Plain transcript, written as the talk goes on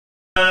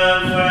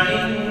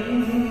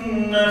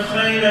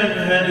أحسن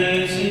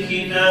الحديث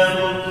كتاب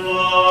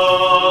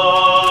الله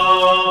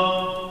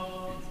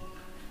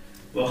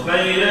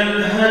وخير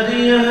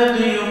الهدي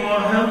هدي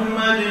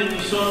محمد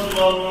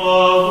صلى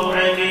الله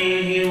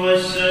عليه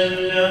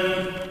وسلم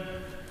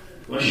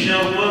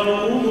وشر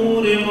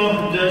الأمور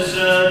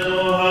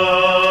محدثاتها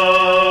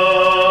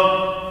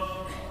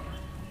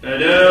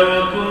ألا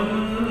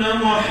وكل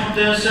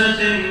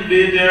محدثة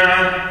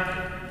بدعة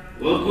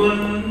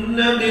وكل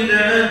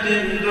بدعة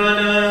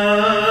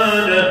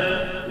ضلالة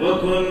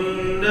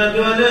وكل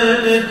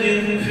ضلالة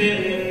في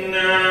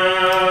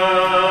النار.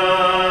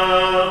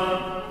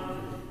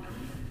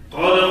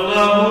 قال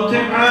الله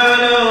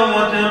تعالى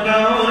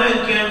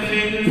وتبارك في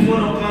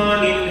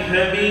الفرقان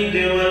الحميد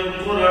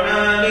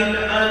والقرآن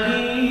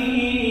العظيم: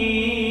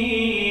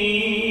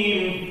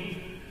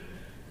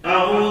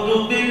 أعوذ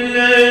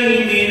بالله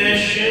من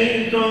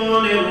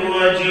الشيطان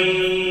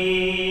الرجيم.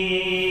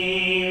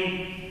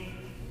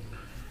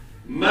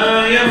 ما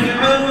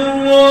يفعل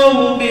الله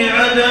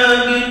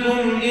بعذابكم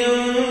إن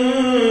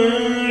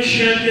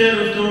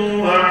شكرتم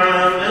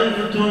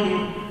وآمنتم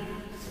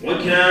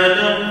وكان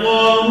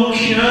الله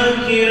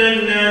شاكرا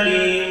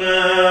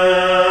عليما.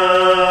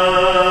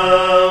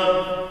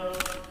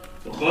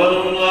 وقال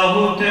الله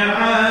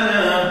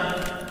تعالى: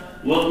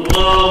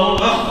 والله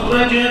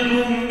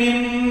أخرجكم من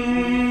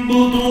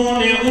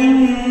بطون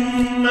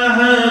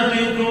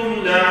أمهاتكم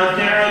لا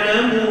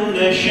تعلمون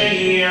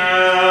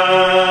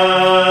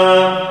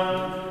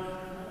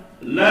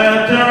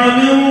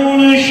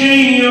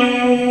شيئا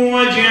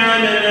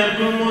وجعل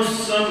لكم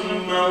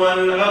السمع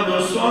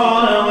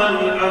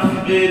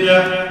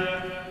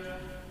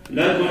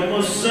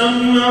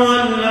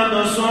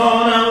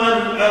والأبصار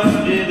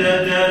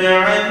والأفئدة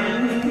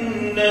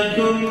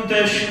لعلكم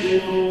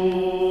تشكرون.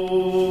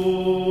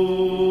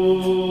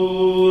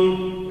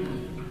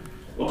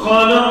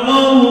 وقال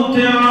الله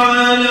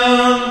تعالى: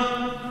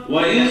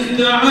 وإذ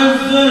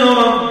تعذر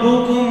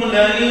ربكم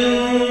لئن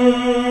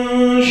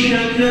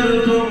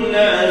شكرتم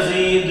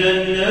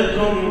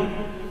لأزيدنكم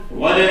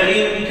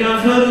ولئن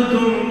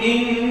كفرتم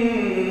إن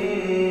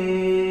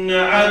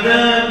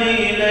عذابي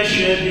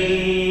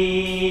لشديد.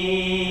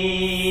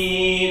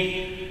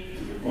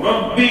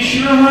 رب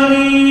اشرح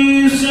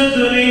لي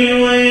صدري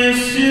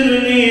ويسر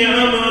لي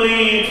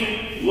أمري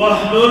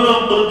واحلل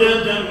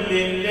عقدة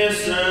من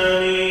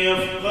لساني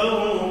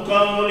يفقهوا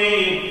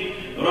قولي.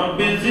 رب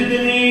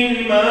زدني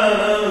علما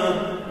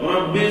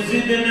رب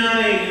زدنا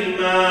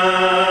علما.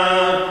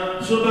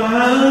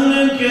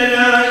 سبحانك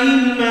لا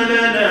علم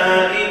لنا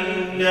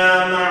إلا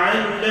ما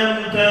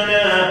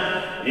علمتنا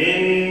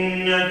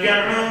إنك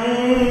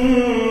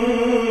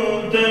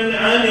أنت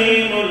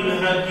العليم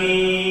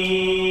الحكيم.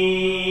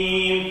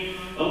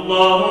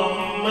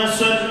 اللهم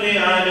صل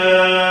على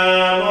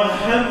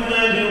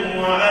محمد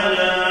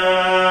وعلى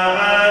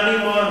آل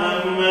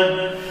محمد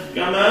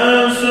كما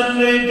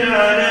صليت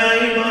على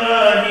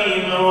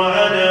إبراهيم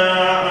وعلى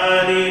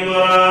آل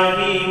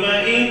إبراهيم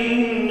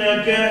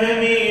إنك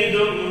حميد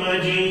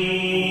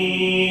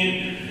مجيد.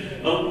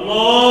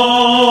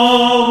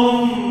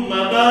 اللهم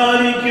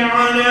بارك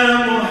على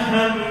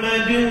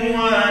محمد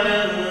وعلى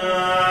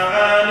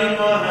آل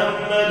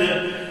محمد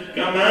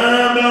كما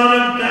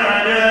باركت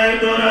على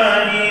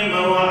إبراهيم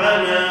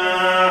وعلى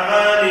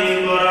آل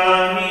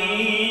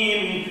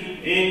إبراهيم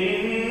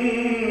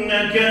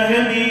إنك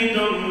حميد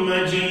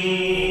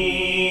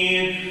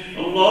مجيد.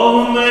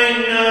 اللهم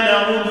إنا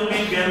نعوذ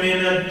بك من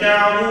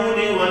التعون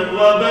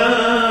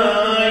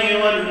والوباء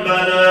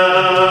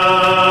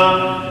والبلاء.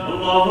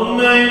 اللهم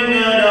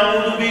إنا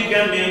نعوذ بك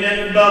من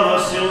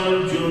البرص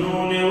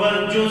والجنون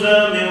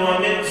والجذام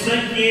ومن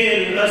سيء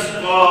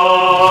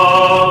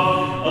الأسقام.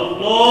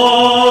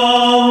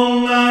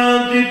 اللهم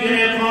اعتق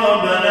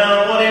رقابنا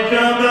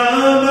وركاب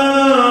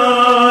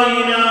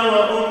آبائنا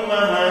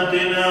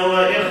وأمهاتنا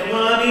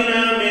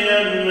وإخواننا من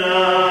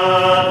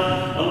النار.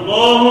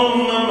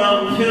 اللهم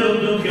مغفر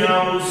لك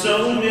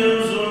عسو من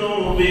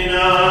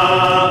ذنوبنا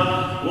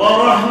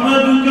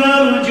ورحمتك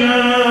أرجى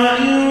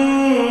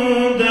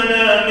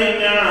عندنا من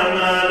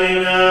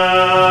أعمالنا.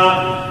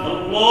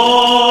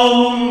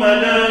 اللهم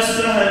لا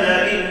سهل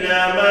إلا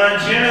ما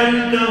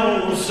جعلته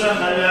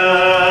سهلا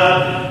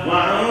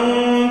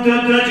وأنت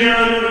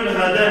تجعل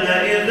الهدن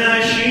إذا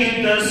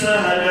شئت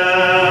سهلا.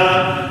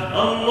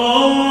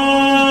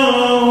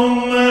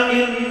 اللهم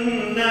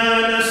إنا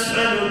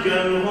نسألك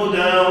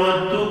الهدى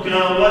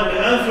والتقى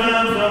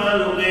والعفاف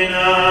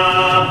والغنى.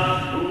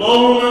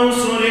 اللهم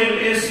انصر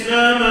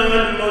الإسلام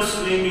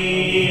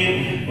والمسلمين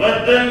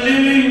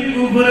وذلل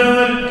الكفر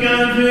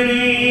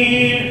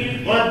والكافرين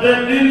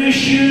وذلل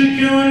الشرك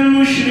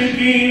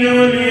والمشركين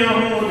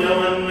واليهود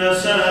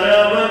والنصارى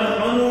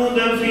والحنود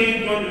في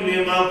كل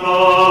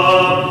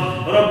مقام.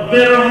 رب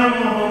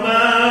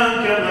ارحمهما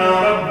كما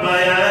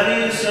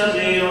ربياني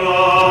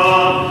صغيرا.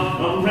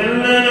 واغفر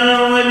لنا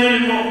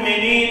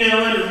وللمؤمنين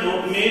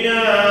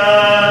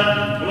والمؤمنات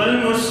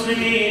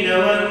والمسلمين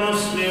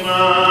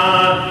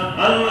والمسلمات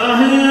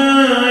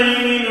الأحياء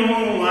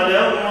منهم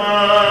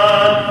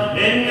والأموات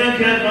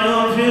إنك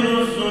غافر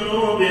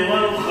الذنوب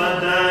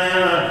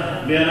والخطايا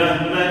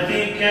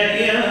برحمتك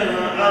يا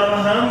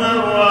أرحم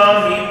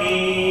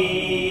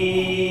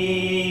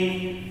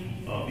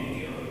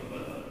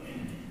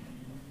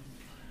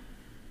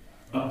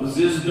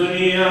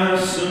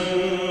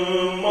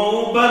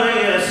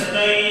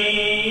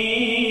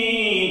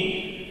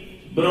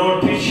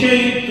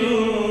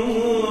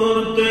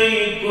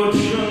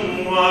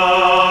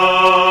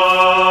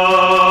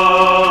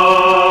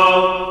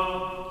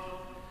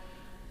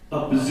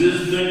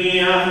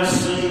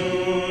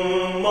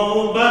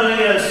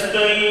مگر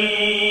یستئی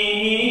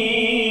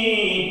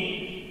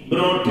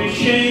برونٹ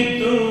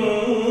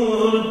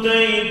شیطور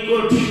تئی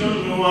کٹ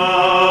شنوا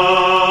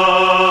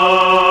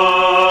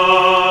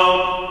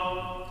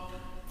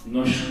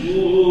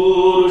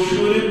نشکور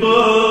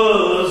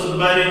شرباز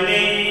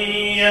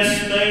برنی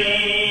یستئی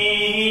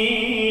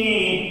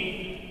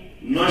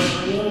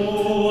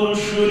نشکور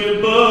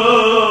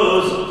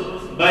شرباز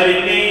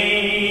برنی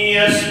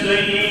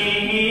یستئی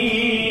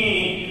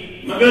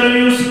مگر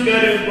یس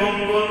کر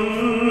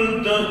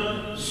گنگن تو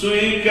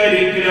سوئی کر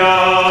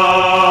کرام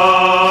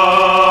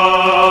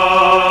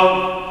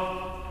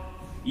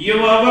یہ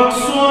وقت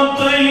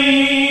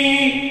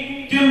سوتئی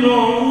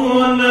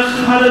تلون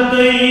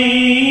خردئی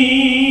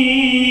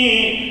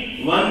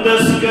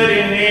وندس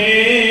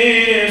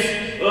کرنیس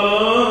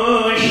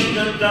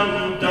اشتتم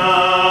تا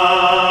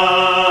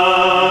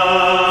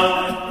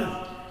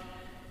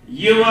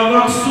یہ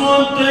وقت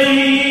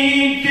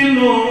سوتئی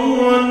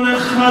تلون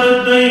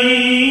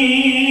خردئی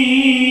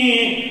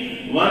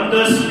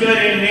وندس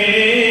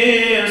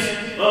کرنیس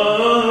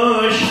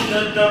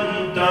اشتتم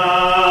تا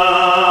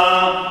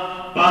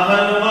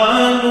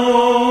پہلوانو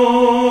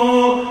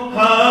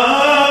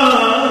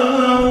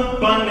ہاں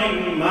پنن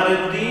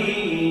مردی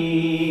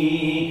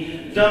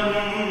دم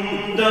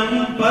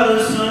دم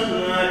پرسن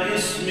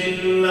اسم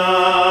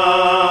اللہ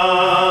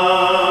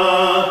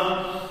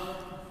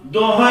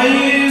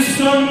دوہائی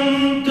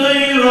سنتی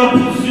رب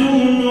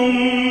زونم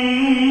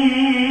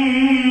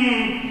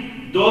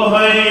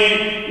دوہائی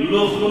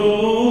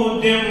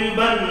لخرودم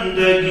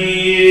بندگی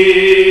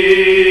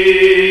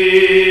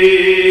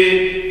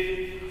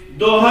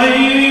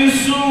دوہائی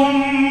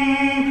سم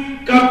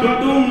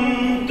کپٹم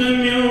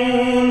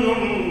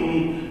تمیونم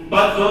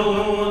پتو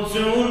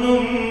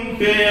زونم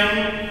پیم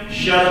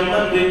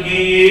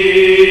شرمندگی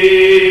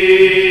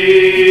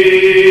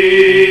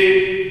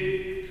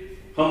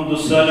حمد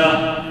الصلاة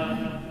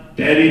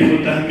تعریف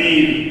و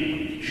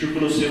تحمید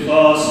شکر و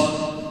صفاس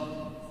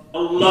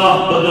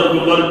اللہ بدر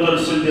برتر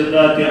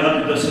سلطات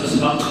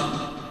اقدس حق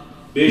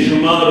بے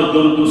شمار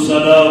درد و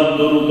سلام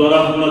درد و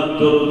رحمت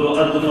درد و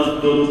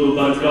عظمت درد و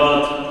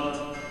برکات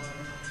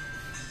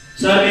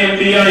سارے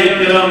انبیاء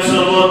کرام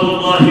صلوات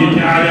اللہ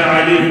تعالی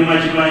علیہم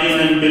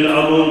اجمعین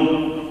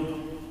بالعموم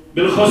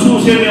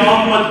بالخصوص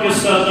محمد کے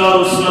سردار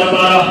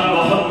السربراہ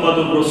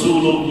محمد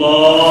رسول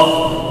اللہ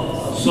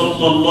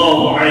صلی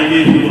اللہ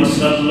علیہ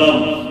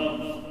وسلم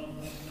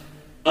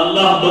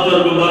اللہ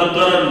بدر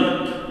برترن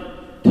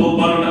تو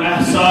پرن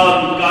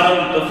احسان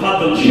کرم تو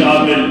فضل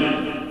شامل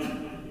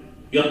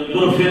یک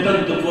پر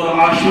فتن تو پر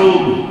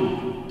عاشوب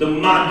تو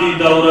معدی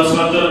دور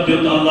صدر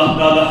دیت اللہ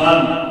تعالی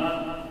ہن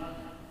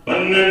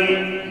پنن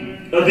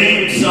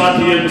قدیم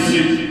ساتھین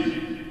سے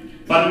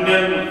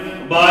پنن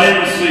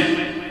بائن سے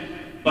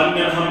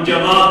پنن ہم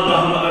جماعت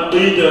ہم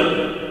عقید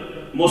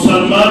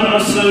مسلمان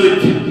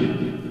سوچ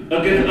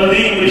اگر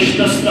قدیم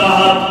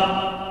رشتستاہت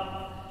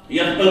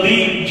یا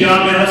قدیم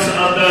جامعہ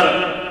سادر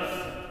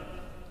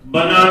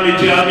بنام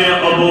جامع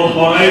ابو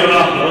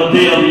حریرہ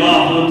رضی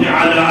اللہ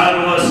تعالی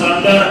عنہ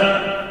صدر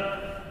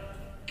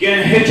کہ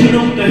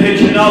ہچنک تو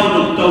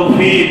ہچناؤنک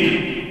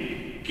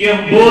توفیق کہ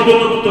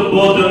بودنک تو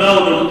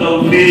بودناؤنک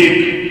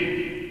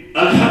توفیق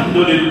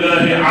الحمدللہ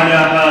علی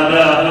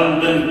هذا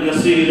حمدا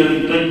کثیرا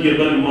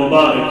طیبا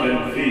مبارکا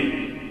فی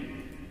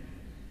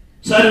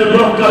سر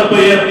روح کر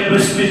بیر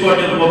بسمی کو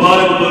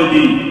مبارک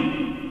بودی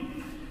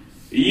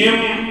یم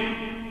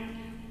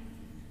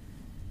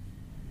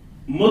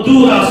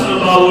مدور اصل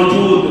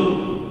باوجود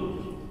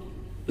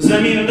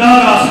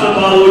زمیندار اصل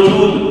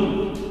باوجود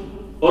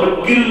اور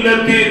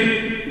قلت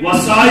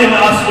وسائل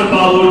اصل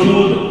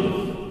باوجود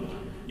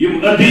یم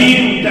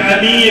قدیم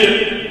تعمیر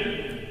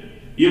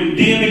یم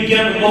دین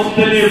کن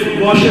مختلف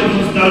گوشن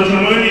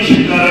ترجمانی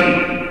شکرن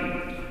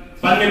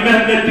پنی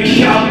محنت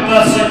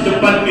شعبتا ست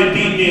پنی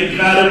دین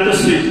خیرت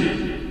ست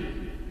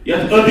یا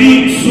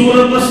قدیم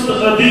صورت است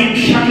قدیم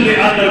شکل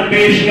اندر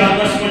پیش کا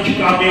نسمچ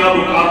کامیاب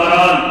و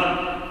کامران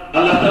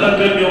اللہ تعالیٰ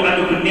کرنے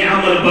وعنک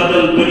نعم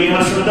البدل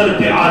دنیا صدر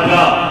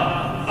تعادا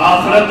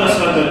آخرت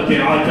صدر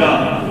تعادا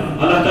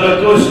اللہ تعالیٰ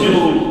کو اس نے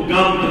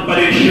غم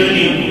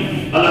پریشانی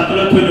اللہ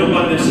تعالیٰ کو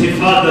پن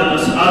صفادت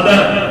صادر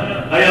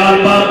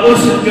ایال بار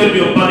اوسط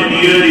کرنے پن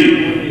نیری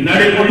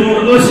نڑی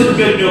مدور اوسط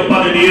کرنے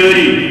پن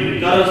نیری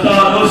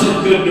قرضدار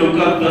اوسط کرنے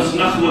قدس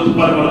نخوت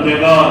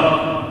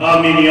پروردگار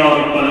آمین یا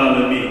رب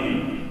العالمین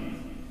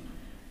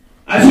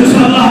ایسوس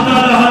اللہ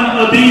تعالیٰ ہن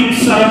عظیم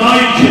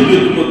سرمائی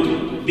شدت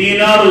مت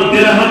دینار و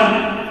درہم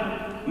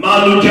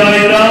مال و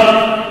جائیداد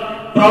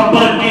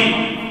پراپرٹی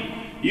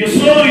یہ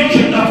سوری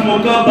چھتاک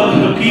مقابل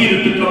حقیر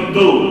تکم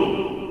دو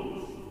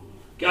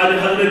کہ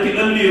حضرت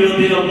علی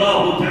رضی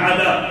اللہ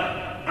تعالی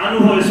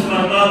عنہ اس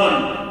فرماون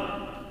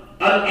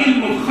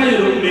العلم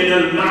خیر من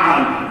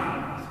المعال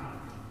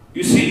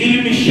یسی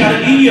علم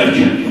شرعیہ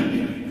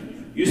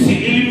یسی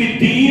علم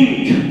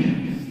دین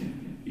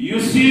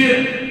یسی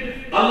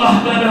اللہ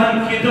تعالیٰ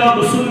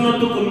کتاب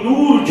سنت کو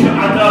نور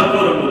عطا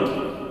کرمت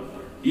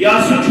یا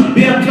سچ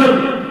بہتر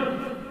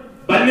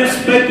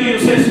بنسبتی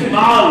اس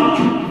مال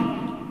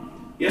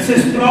اس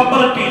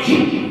پراپرٹی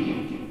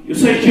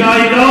اس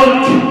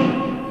جائیداد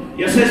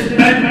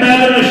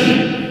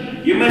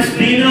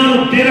دینار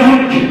و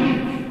درہم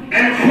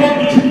ام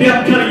خود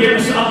بہتر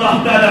یمس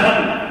اللہ تعالیٰ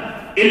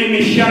علم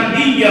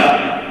شرعیہ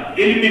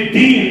علم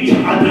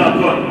دین عطا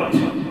کرد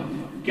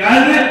کیا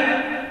ہے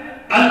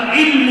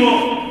العلم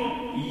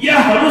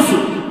یحرس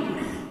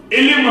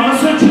علم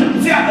حسن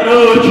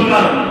روج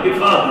کرن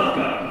حفاظت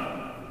کرن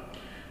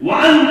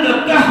وانت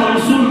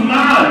تحرس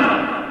المال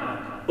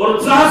اور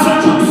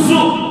ژاسن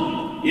سو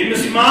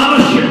یمس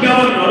مالس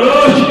پیون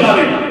روج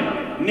کرن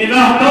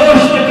نگاہ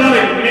دوست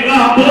کرن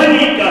نگاہ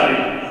بانی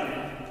کرن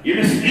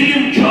یمس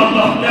علم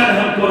اللہ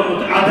تعالیٰ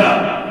کورمت عطا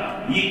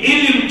یہ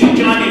علم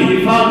چانے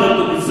حفاظت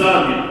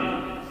ضامن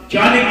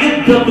چانے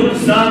عدت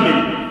ضامن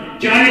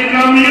چانے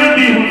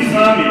کامیابی ہن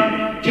ضامن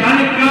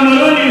چانے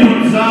کامرانی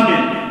ہن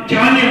ضامن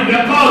چانے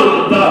وقار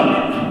ضامن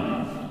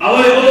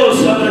اوے اوس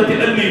حضرت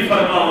علی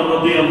فرماؤ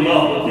رضی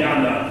اللہ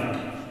تعالی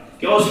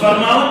کیا اس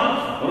فرماؤ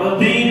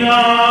رضینا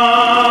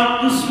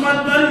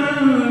قسمت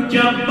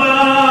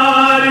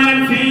الجبار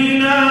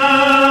فینا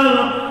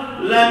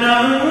لنا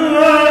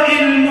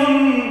علم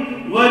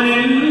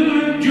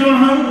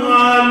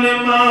وللجہال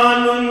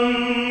مال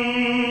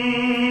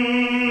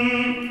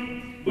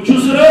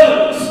بچوس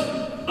روز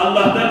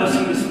اللہ تعالیٰ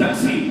سندس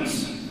تقسیمس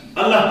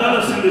اللہ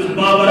تعالیٰ سندس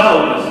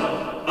بابراؤس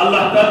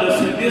اللہ تعالیٰ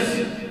سندس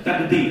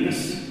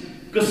تقدیرس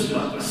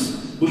قسمتس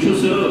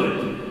بچوس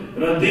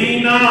روز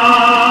رضینا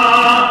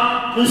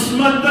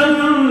قسمت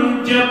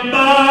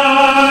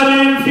الجبار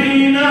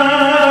فینا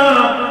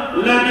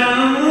لنا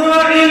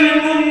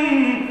علم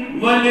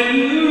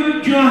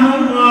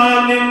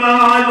وللجہال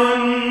مال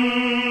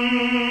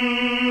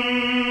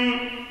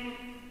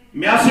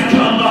میں سچ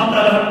اللہ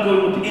تعالیٰ کو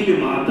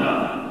علم عطا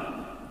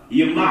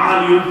یہ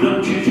مال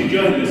یدھم چیز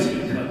جاہل سے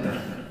خطر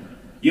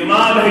یہ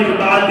مال ہے کہ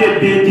بعد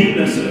بے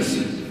دین اثر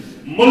سے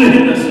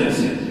ملحد اثر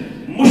سے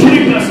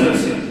مشرک اثر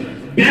سے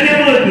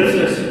بینمرد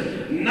اثر سے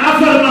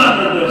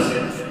نافرمان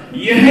اثر سے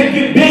یہ ہے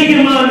کہ بے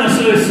ایمان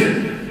اثر سے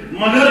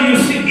مگر یہ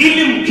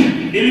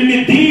علم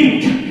دین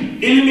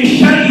علم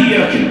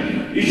شرعیہ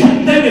یہ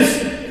تمس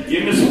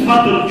یمس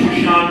فضل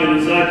شامل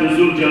ذات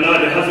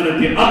ذوالجلال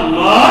حضرت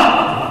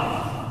اللہ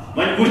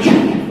من وچھ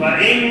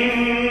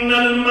فإن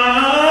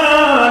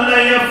المال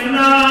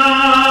يفنى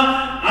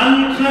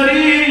عن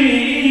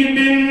قريب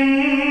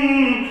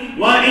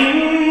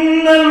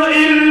وإن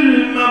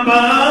العلم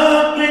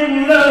باق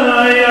لا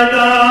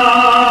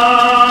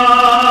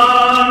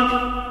يدان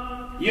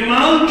یہ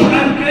مال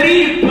عن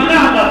قریب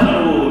پناہ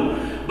بطنول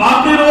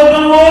باقی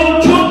روزن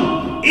وول چھو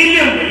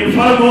علم یہ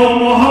فرمو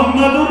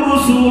محمد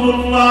رسول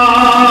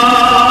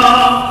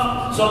اللہ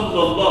صلی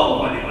اللہ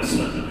علیہ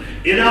وسلم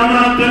إذا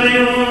مات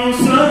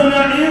الإنسان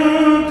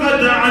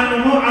انقطع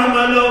عنه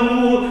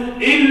عمله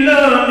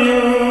إلا من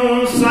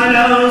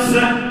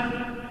ثلاثة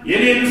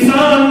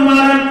الإنسان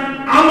مرد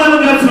عمل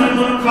قسم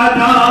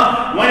منقطع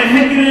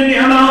ونهجن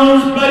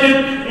نماز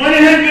برد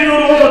ونهجن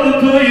رود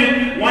تويد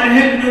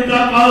ونهجن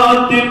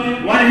تقاتل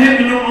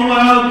ونهجن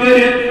عمره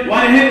قرد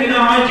ونهجن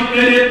حج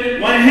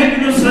قرد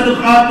ونهجن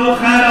صدقات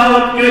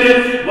وخيرات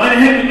قرد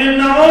ونهجن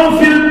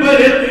النوافل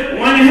برد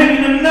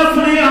ونهجن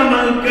النفل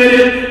عمل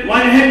قرد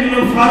ونهجن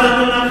فرض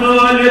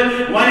نفل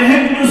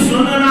ونهجن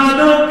سنن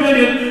عدو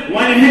قرد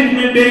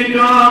ونهجن بيك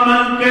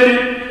عمل قرد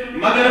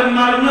مگر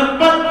مرنا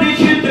پتی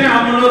شتر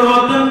عمل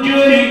روتن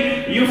جوری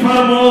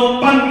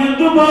يفرمو پنی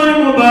دبائی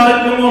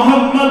مبارک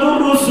محمد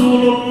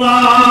رسول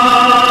اللہ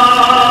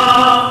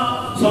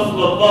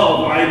صلی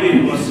اللہ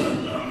علیہ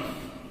وسلم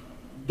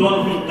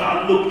دونوں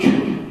تعلق چھو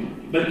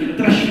بلکہ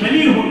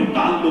ترشمنی ہن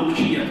تعلق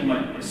چھیت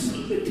مجلس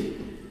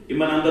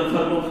ایمان اندر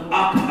فرمو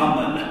اک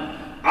عمل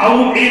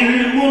او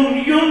علم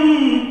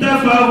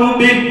ينتفع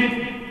به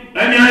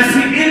ان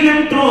ایسی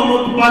علم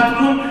ترومت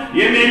پتکن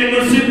یم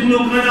علم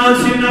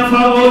ستلوکن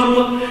نفع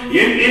ورمت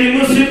یم علم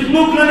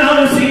ستلوکن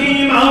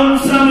ایمان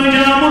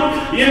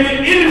سمجامت یم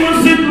علم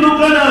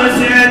ستلوکن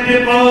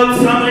اعتقاد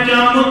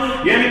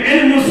سمجامت یم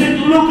علم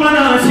ستلوکن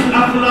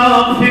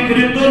اخلاق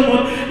فکر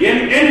ترمت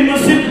یم علم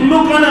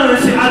ستلوکن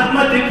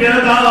عظمت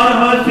کردار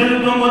حاصل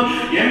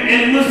ترمت یم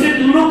علم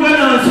ستلوکن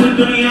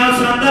دنیا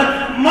سندر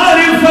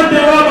معرفت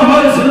رب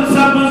حاصل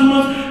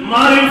سبزمت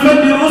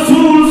معرفت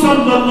رسول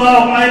صلی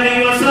اللہ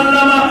علیہ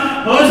وسلم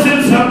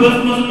حاصل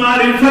سبزمت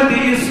معرفت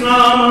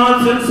اسلام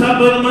حاصل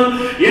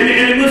سبزمت یم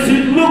علم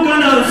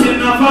ستلوکن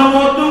نفع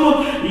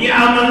وتمت یہ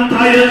عمل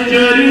تھایس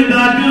جاری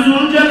ذات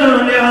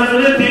ذوالجلال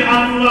حضرت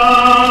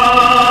اللہ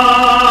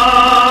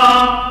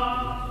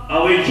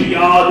اویچ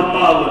یاد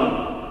پاون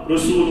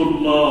رسول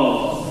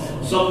اللہ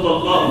صلی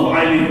اللہ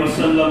علیہ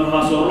وسلم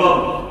حاصل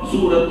رب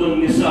سورة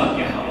النساء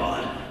کے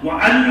حوالے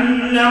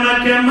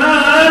وعلمك ما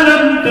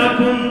لم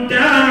تكن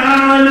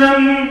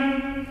تعلم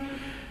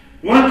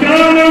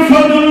وكان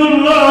فضل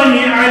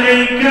الله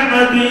عليك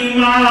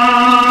عظيما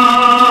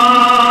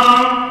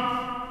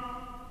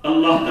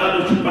اللہ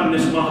تعالیٰ چھپن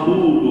اس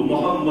محبوب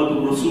محمد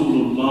رسول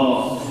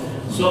اللہ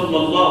صلی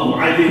اللہ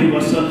علیہ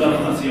وسلم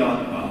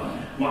حسیات کا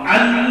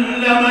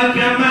وعلمك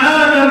ما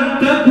لم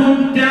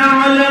تكن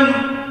تعلم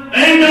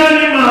اینا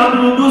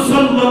محبوب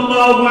صلی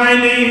اللہ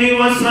علیہ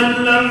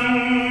وسلم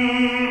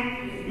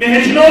میں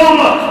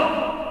ہجنومت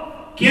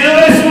کیا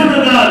اسم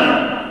ندانا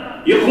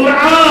یہ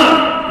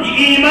قرآن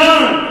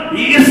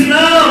یہ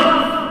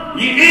اسلام،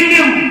 یہ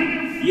علم،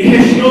 یہ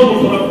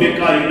ہیچنوک رب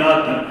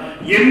کائنات،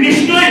 یہ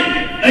نشتے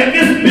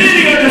اکس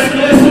پیریڈس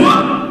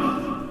ٲسوٕ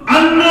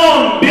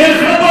unknown، بے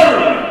خبر،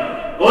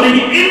 اور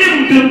یہ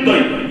علم دیتے،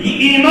 یہ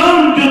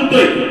ایمان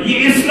دیتے،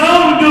 یہ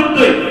اسلام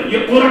دیتے،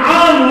 یہ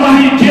قرآن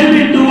وحی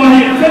جلد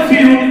وحی خفی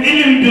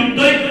علم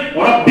دیتے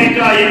رب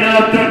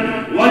کائنات.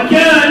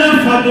 وَكَانَ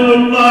فَضْلُ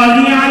اللَّهِ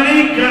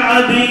عَلَيْكَ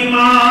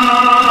عَظِيمًا.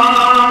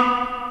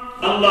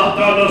 اللہ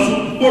تعالیٰ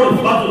سُن بڑ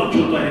فضل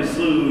چھتا ہے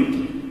سۭتۍ.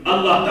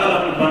 اللہ تعالیٰ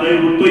ہن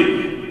بنٲیوٕ تُہۍ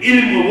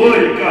علم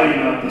وٲلۍ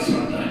کائناتس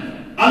اندر.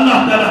 اللہ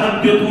تعالیٰ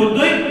ہن دیتوٕ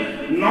تُہۍ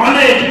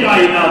نالیج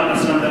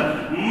کائناتس اندر،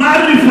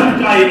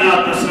 معرفت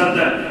کائناتس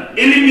اندر،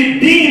 علم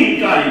دین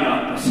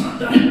کائناتس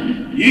اندر.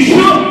 یہ چھُ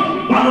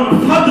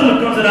پنُن فضل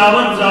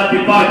گنزراوان ذات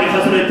پاک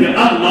حضرت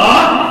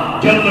اللہ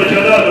جل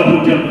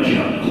جلالہ جل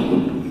شانہ.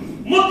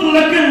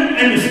 مطلقاً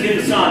امس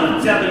انسان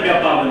ژےٚ تہٕ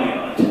مےٚ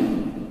پاونیات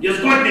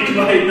یس گۄڈنِچ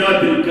وحی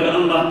نازل کٔر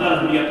اللہ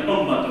تعالیٰ یتھ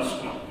اُمتس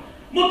کُن،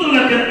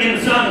 مطلقاً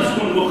انسانس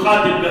کُن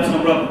مخاطب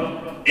گژھان رب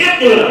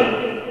اقرأ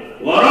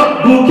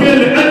وربك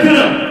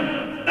الأكرم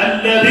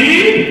الذي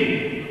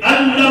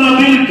علم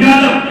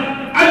بالقلم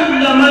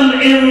علم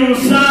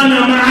الإنسان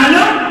ما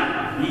لم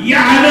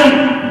يعلم.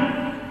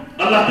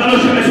 اللہ تعالیٰ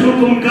چھُ اَسہِ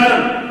حُکُم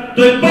کران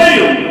تُہۍ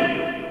پٔرِو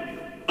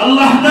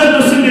اللہ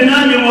تعالیٰ سٕنٛدِ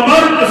نامہِ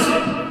مبارکہ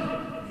سۭتۍ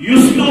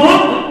یُس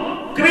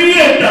تُہُنٛد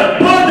کریٹر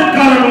پٲدٕ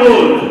کرن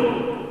وول.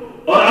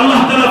 اور اللہ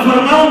تعالیٰ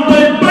فرماون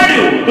تُہۍ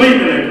پٔرِو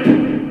دوٚیمہِ لٹہِ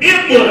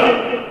اقرأ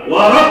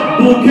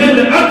وربك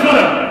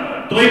الأكرم.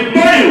 تُہۍ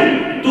پٔرِو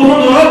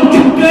تُہُنٛد رب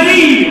چھُ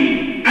کریم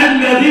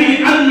الذي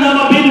علم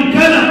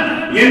بالقلم،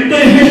 ییٚمۍ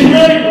تُہۍ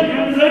ہیٚچھنٲیِو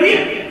کَمہِ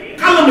ذٔریعہٕ؟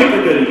 قلمٕکہِ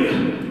ذٔریعہٕ.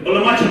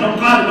 علما چھِ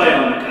نقاد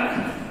بیان کران.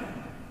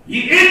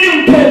 یہ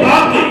علم تھو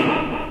باقی،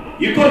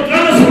 یہ کوئی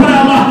ٹرانسفر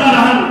اللہ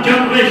تعالیٰ ہن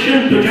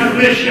جنریشن ٹو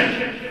جنریشن،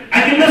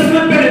 اگر نسل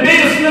پر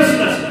بیس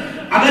نسلس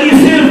اگر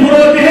یہ صرف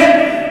روتے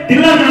ہے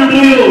دلن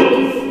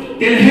اندریوت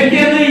تیل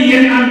ہیکے نہیں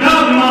یہ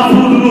انداز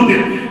محفوظ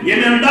روتے.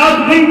 یہ انداز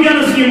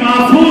ونکنس یہ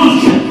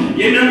محفوظ،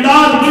 یہ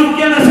انداز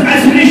ونکنس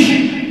اسنش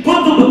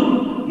کتب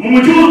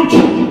موجود،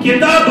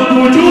 کتاب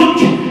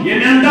موجود،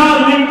 یہ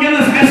انداز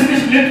ونکنس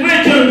اسنش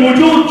لٹریچر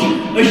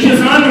موجود. اشی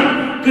زانن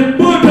کت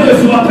پوٹ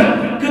اس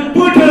وقت، کت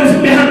پوٹ اس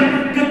بہن،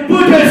 کت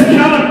پوٹ اس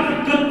کھالن،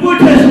 کت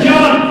پوٹ اس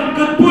چالن،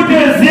 کت پوٹ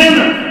اس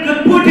زینن،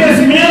 کت پوٹ اس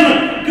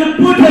مینن، کت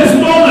پوٹ اس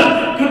طولن،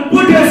 کت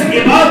پوٹ اس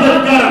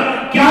عبادت کرن.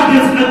 کیا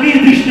دس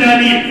عقیدش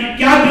تعلیم،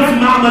 کیا دس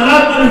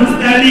معاملات ہنز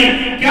تعلیم،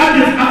 کیا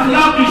دس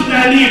اخلاقش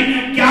تعلیم،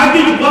 کیا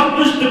دس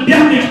وقتش تو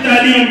بہنش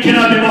تعلیم.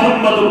 جناب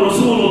محمد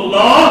رسول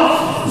اللہ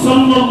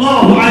صلی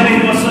اللہ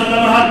علیہ وسلم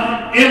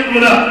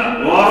اقرأ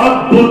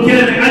وربك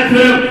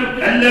الأكرم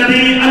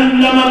الذي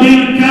علم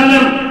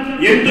بالقلم.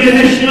 یہ تو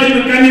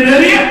ہیچنٲیِو کمہِ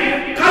ذٔریعہٕ؟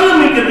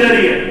 قلمٕکہِ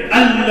ذٔریعہٕ.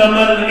 علم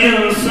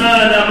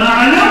الانسان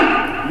ما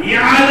لم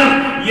يعلم.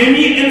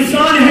 یعنی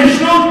انسان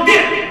ہیچنو تہِ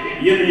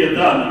ییٚلہِ یہِ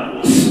دانا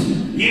اوس.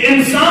 یہ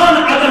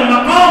انسان اگر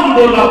مقام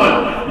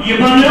بولابن یہ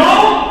بنیو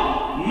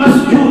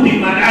مسجودی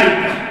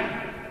ملائکہ.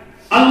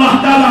 اللہ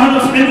تعالیٰ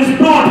ہنس امس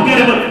برونٹ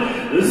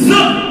کربت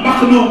زٕ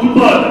مخلوق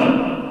پٲدٕ.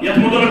 یتھ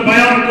متعلق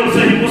بیان کور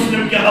صحیح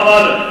مسلم کے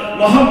حوالہ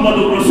محمد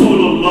رسول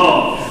اللہ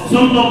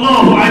صلی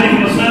اللہ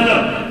علیہ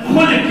وسلم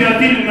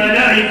خلقت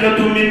الملائکة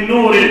من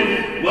نور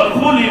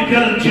وخلق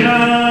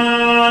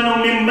الجان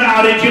من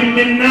معرج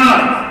من نار.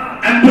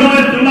 ام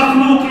برونٹ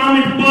مخلوق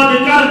آمد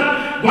پٲدٕ کرنہٕ.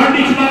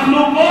 گۄڈنِچ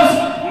مخلوق اوس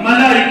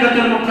ملائکت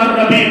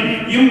المقربین،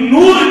 یم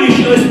نور نش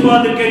اس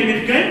پٲدٕ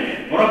کٔرمٕتۍ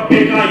کٔمۍ؟ رب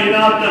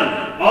کائناتن.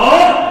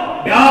 اور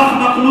بیاکھ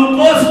مخلوق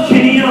اوس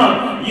جنیان،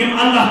 یم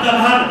اللہ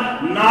تعالیٰ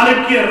نار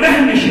کے رہ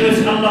نش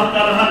اس اللہ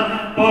تعالیٰ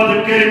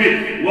پٲدٕ کٔرمٕتۍ.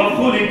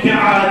 وخلق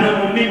آدم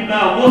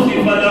مما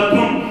وصف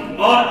لكم.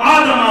 اور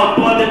آدم آو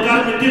پٲدٕ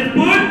کرنہٕ تِتھ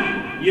پٲٹھۍ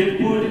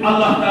یِتھ پٲٹھۍ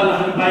اللہ تعالیٰ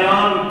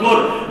بیان کوٚر.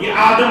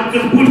 یہ آدم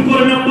کِتھ پٲٹھۍ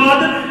کوٚر مےٚ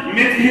پٲدٕ؟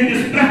 مےٚ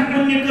ہٕنٛدِس پرٛٮ۪تھ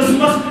کُنہِ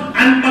قٕسمس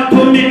اَمہِ پتہٕ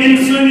تھوٚو مےٚ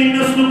اِنسٲنی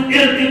نسلُک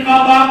ارتقا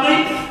باقٕے.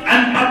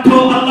 اَمہِ پتہٕ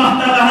تھوٚو اللہ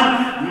تعالیٰ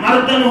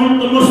مردن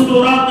ہُنٛد تہٕ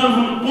مستوٗراتن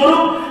ہُنٛد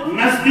قرب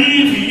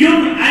نزدیٖک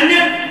یُن اَمہِ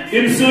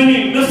انسانی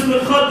نسل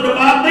خٲطرٕ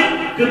باقٕے.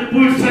 کِتھ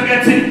پٲٹھۍ سۄ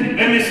گژھِ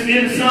أمِس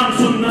اِنسان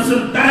سُنٛد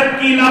نسل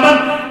ترقی لبن.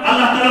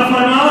 اللہ تعالیٰ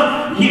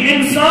فرماوان یہِ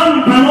اِنسان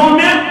بنوو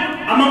مےٚ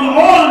among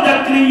all the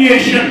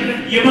creation.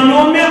 یہ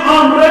بنوو مےٚ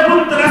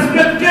honorable تہٕ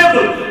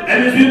respectable.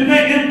 أمِس دیُت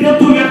مےٚ عزت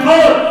تہٕ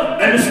وقار.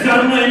 أمِس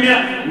کرنٲے مےٚ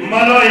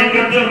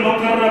ملائکۃ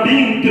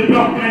المقربین تہِ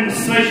برونٛہہ کَنہِ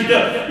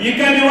سجدٕ. یہِ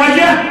کَمہِ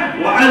وجہ؟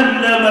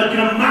 وعلمك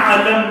ما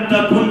لم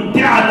تكن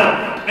تعلم.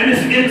 أمِس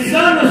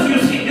اِنسانس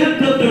یُس یہِ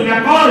عزت تہٕ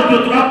وقار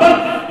دیُت رۄبن،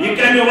 یہِ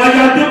کَمہِ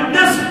وجہ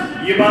دیُتنس؟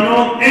 یہ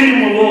بنو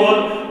علم وول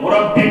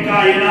رب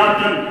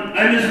کائناتن.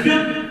 أمِس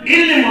دیُت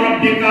علم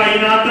رب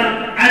کائناتن.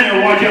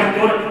 أمہِ وجہ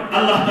کوٚر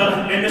اللہ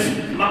تعالیٰ أمِس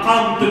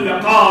مقام تہٕ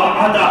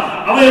وقار عطا.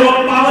 اوے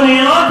وقت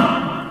پاونیات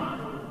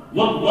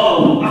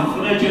واللہ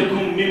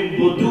اخرجکم من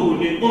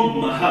بطون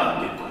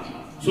امہاتکم.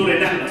 سورہ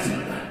نحل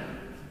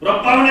سندر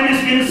رب پاون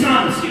أمِس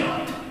انسانس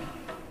یاد.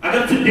 اگر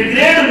ژٕ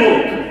ڈِگریڈ گوٚو،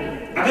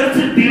 اگر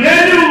ژٕ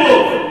ڈِویلیو گوٚو،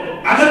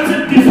 اگر ژٕ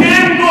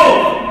ڈِفیم گوٚو،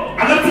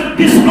 اگر ژٕ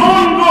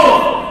ڈِسکاؤنٹ گوٚو،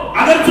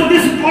 اگر ژٕ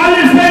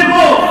ڈِسکوالیفائی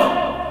گوٚو،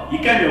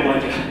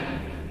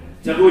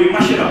 تقوي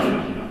مشرف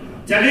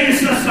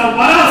تليس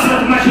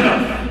وراثة مشرف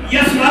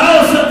يس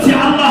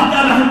وراثة الله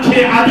تعالى هم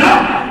شيء عدا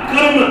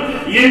كرم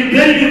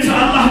يندرج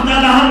الله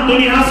تعالى هم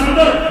دنيا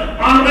سندر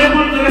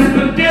honorable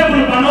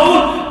respectable بنو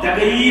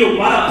تقوي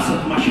وراثة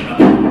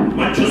مشرف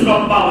من شوز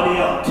ربا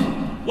وريات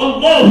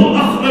والله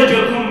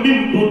أخرجكم من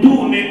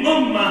بطون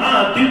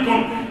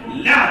أمهاتكم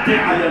لا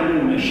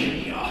تعلمون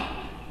شيئا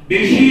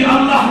بشي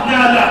الله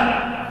تعالى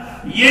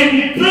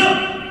ينت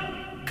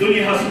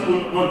دنيا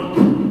سكون أنت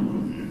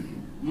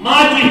ما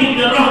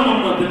جهد رحمة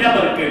من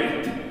نبر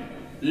كريت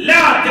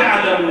لا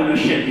تعلمون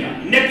شيئا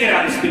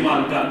نكر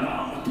استعمال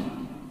کرنا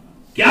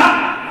کیا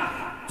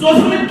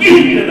جوسم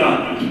کہیں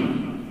تدانی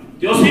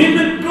جوسم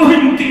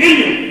کہیں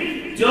علم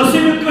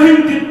جوسم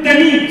کہیں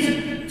تمیز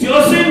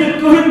جوسم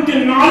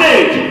کہیں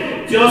نالج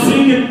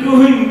جوسم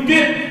کہیں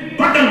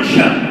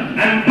potential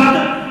and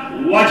بدل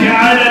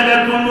وجعل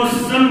لكم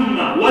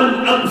السمع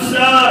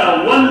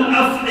والأبصار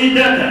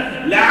والأفئدة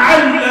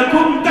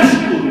لعلكم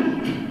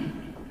تشكرون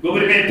قبل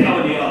بين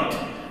تاوليات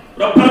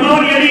رب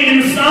فرمان يعني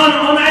إنسان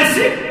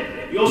أناسي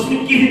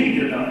يوسن كيه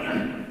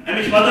نكردانا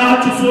أمش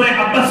وضاحت سورة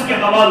عباس کے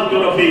حوال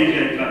تو رفعی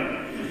جائے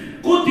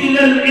قتل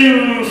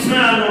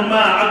الإنسان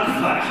ما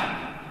أكفره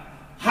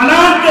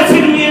حلاک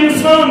کسی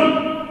انسان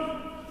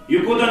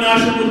يكون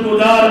ناشد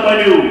الدار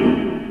بليو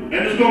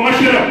نزدو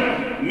مشرف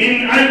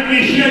من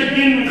أي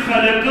شيء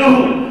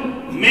خلقه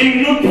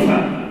من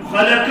نطفة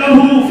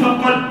خلقه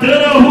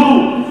فقدره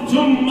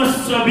ثم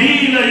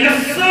السبيل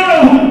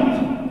يسره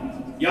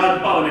يا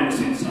باولين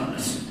إنسان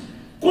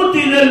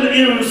قتل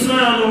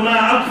الإنسان ما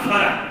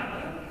أكفره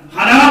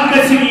حلاک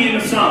کسی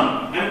انسان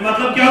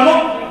مطلب کیا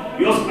ہو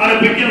یوس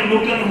عربکن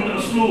لوکن ہند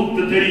اسلوب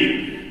تو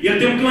طریق یل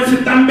تم کنسی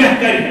تنبیہ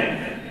کری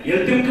ہے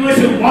یل تم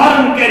کنسی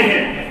وارن کری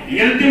ہے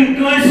یل تم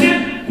کنسی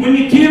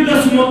کنی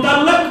چیزس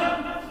متعلق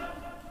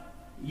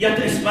یت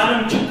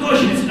اسمانم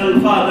چکوش اس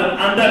الفاظ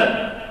اندر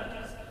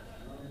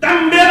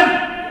تنبیہ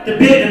تو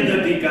بے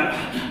اندردی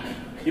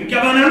کر یم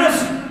کیا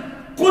بنانس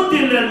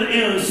قتل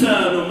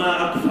الانسان ما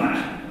اکفر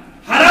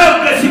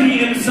حلاک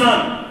کسی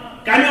انسان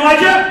کمی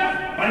وجہ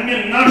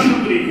پنن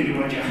ناشکری کی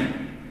وجہ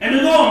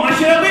انہو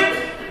مشرق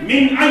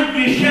من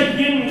أي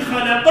شيء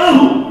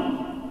خلقه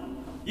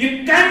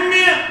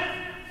يكمل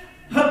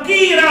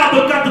حقيرة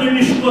بقدر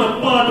نشكر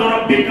بعض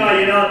رب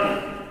كائنات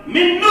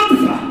من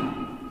نطفة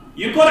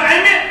يقول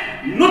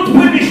عمي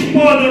نطفة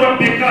نشكر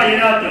رب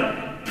كائنات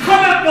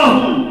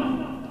خلقه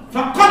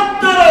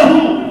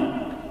فقدره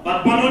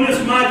بعد بنون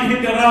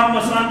اسماجه الرام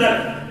مساندر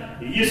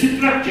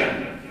يستركتر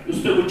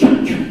يستوى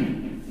چنچ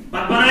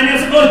بعد بنون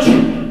اسماج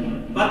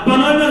بعد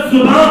بنون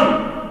الزبان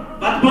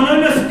بعد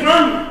بنون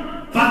اسكان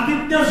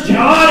پتیتنس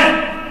جوار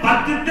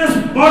پتیتنس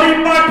باڈی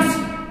پارٹس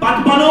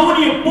پت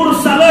بناون یہ پر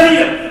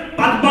صلاحیت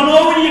پت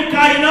بناون یہ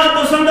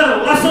کائنات اندر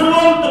وسن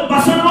وول تو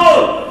بسن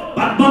وول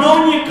پت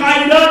بناون یہ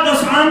کائنات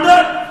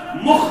اندر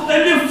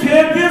مختلف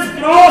فیزز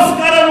کراس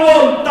کرن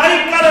وول طے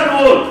کرن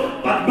وول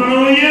پت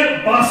بناون یہ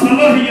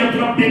باصلاحیت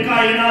رب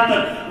کائنات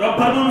رب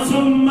فرمان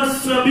ثم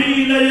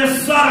السبیل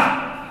یسرہ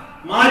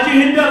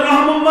ماجی ہند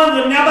رحم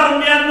مند نیبر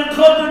نیان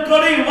خاطر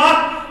کری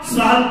وقت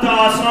سہل تا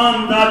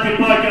آسان ذات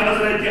پاک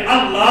حضرت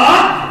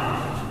اللہ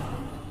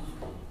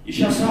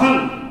یہ سہل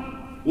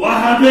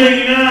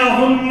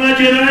وَهَدَيْنَاهُ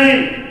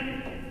النَّجْدَيْنِ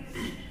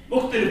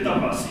مختلف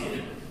تفاصیل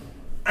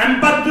ام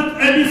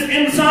بدت ابس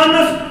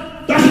انسانس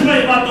دشوے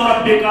واتو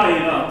رب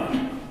کائنات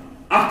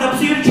اخ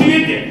تفسیر چیئے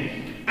کہ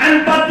ام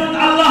بدت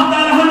اللہ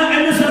تعالیٰ ہن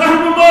امس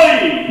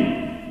رحمائی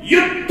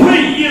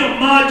یتھئی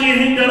ماجی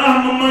ہند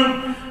رحمان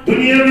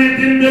دنیاوی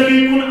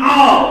زندگی کن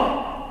آو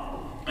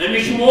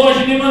امش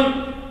موج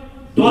نمن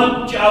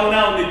دون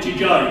چاوناون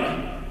چجاری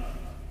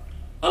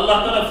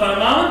اللہ تعالیٰ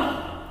فرمان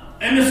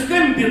امس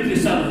کم دیت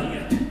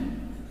صلاحیت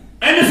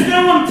امس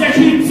کم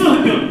چشید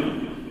صحبن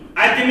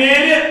ات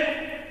میرے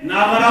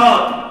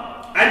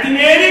ناغرات ات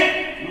میرے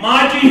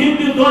ماجی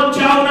ہند دون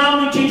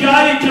چاوناون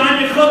چجاری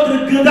چانے خطر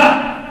گدا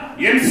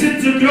یم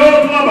ست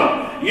گروت لبا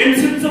یم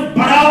ست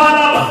بڑاوا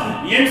لبا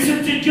یم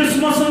ست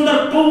جسم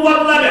اندر قوت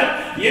لبا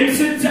یم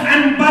ست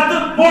انبت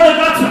بڑ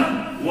گچھا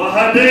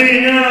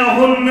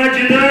وَهَدَيْنَاهُ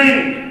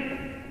النَّجْدَيْنِ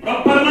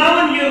رب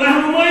فرماون یہ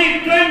رہنمائی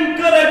کم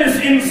کر اس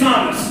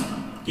انسانس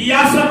کہ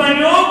یا سا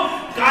بنیو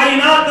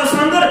کائنات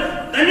اندر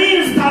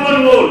تمیز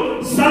تھاون وول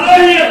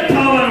صلاحیت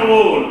تھاون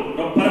وول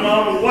رب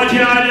فرماون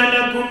وَجَعَلَ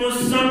لَكُمُ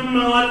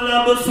السَّمْعَ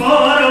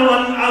وَالْأَبْصَارَ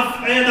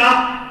وَالْأَفْئِدَةَ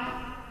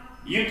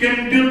یہ کم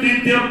دیتی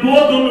تے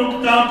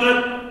بودنک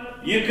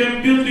طاقت یہ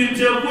کم دیتی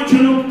تے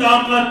کچھنک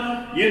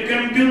طاقت یہ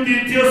کم دیتی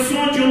تے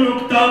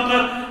سوچنک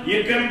طاقت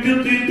یہ کم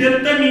دیتی تے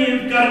تمیز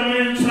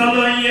کرنے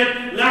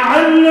صلاحیت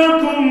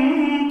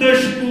لَعَلَّكُمْ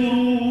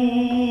تشکرون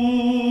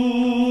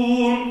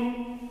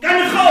کن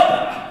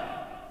خاطر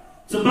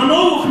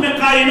زبنوخ میں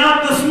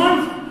کائنات اسمن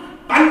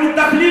پن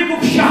تخلیق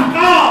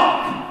شہکار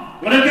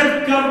وَلَقَدْ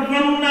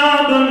كَرَّمْنَا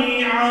بَنِي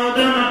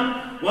آدَمَ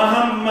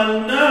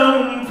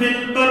وَحَمَّلْنَاهُمْ فِي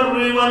الْبَرِّ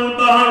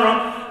وَالْبَحْرِ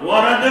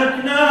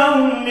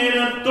وَرَزَقْنَاهُمْ مِنَ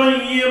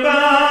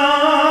الطَّيِّبَاتِ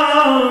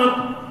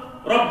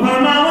رب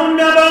فرماون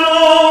میں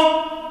بنو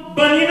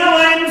بنی نو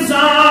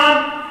انسان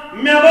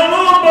میں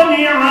بنو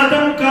بنی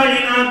آدم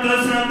کائنات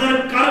اندر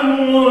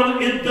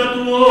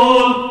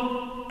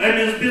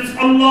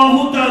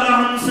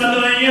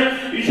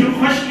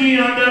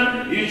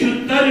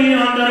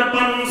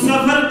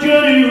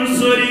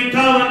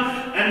تھاون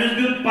امس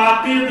دت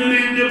پاکیز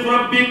رزق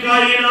رب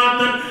کائنات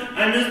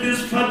امس دس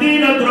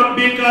فضیلت رب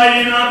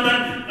کائنات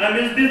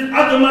امس دس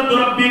عظمت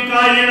رب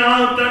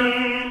کائنات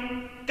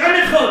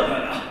کمی خاطر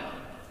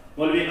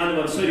مولوی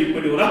انور سری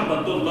پڑھو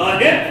رحمت اللہ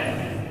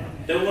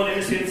تمون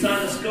امس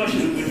انسانس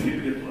کاشر پہ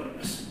فکر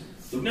تھورنس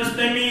دپنس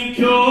تمی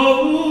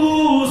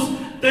کھوس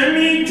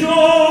تمی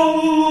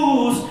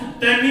چوس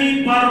تمی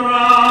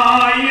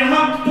برائی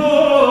حق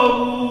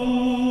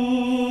توس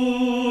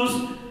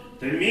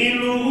تمی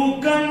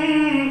لوکن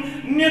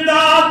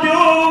ندا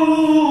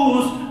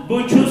دیوس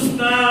بچھس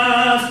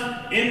تس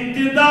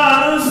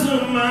انتدار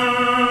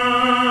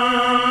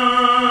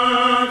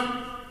سماس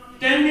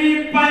تمی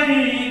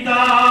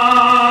پیدا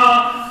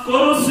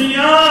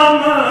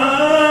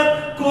کرسیامت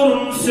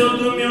کرن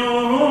سد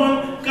میون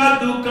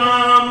کدو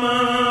کامت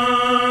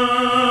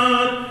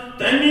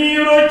تمی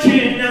روچی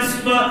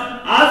نسب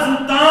از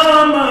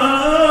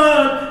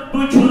تامت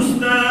بچھس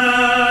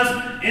تس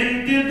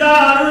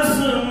انتدار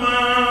سماس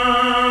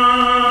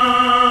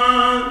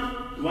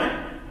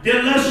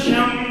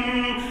دلشم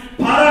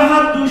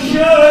فرحت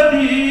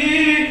شادی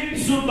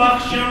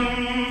سبخشم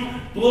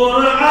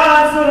پر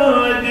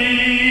آزادی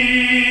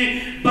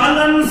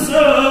بلن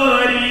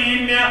ساری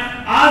میں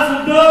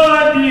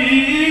آزادی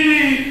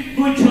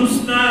بچھس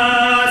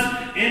تس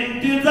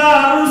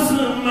انتظار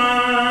سمان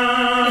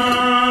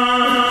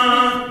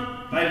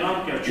پیغام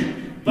کیا چھو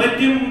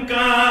پتم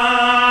کا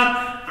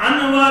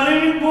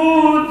انورن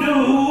بودو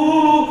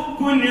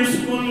کنس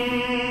کن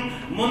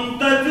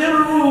منتظر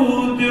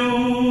رودو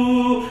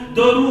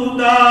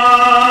درودا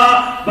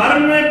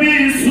برن بھی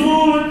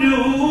سودو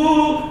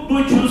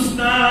بچھس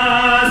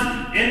تس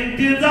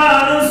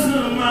انتظار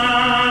سمان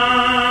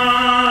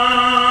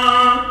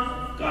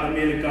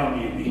کارمیل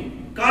کامیلی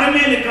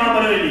کارمیل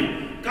کامرالی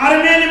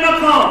کارمیل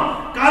مقام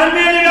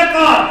کارمیل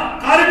وقار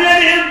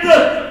کارمیل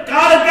عزت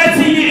کار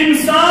کیسی یہ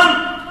انسان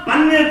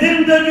پنی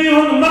زندگی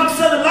ہن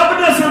مقصد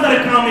لبنس اندر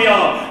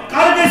کامیاب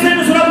کار کیسے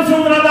نصرت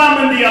سن رضا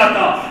مندی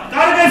آتا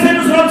کار کیسے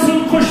نصرت سن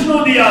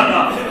خوشنودی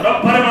آتا رب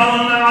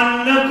فرمانا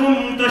عنکم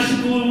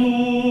تشکرون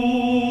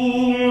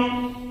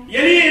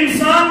یعنی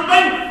انسان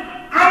بن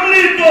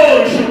عملی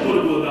طور شکر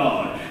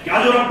گزار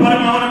کیا جو رب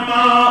فرمانا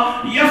ما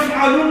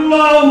یفعل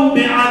اللہ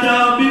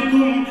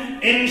بعذابکم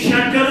ان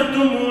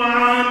شکرتم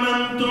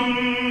وآمنتم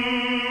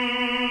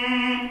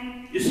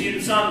اسی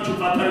انسان چھو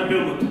پتھر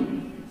بیوت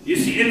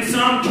اسی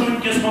انسان چھو ان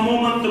کس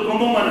ممومن تو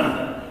گمومن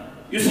آتا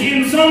اسی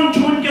انسان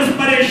چھو ان کس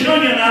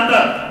پریشانی آتا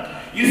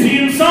اسی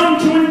انسان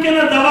چھو ان کے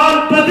دوال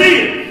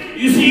پدیر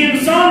اسی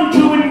انسان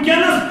چھو ان کے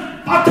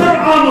پتھر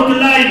آمد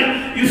لائن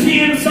اسی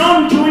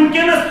انسان چھو ان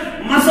کے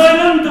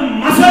مسائلن تو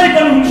مسائل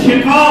ہم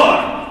شکار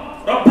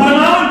رب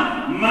فرمان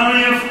ما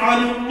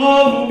يفعل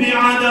الله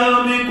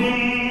بعذابكم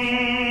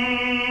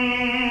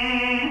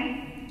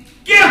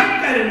کیا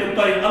کرنے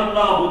تو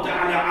اللہ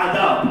تعالی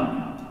عذاب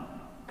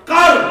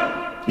کر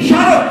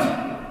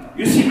شرط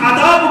اسی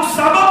عذاب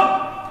سبب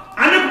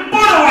ان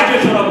بڑا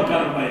وجہ شرب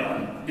کر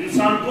بیان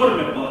انسان کور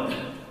میں بود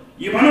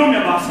یہ بنو میں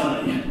باسا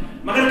نہیں ہے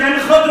مگر کہنے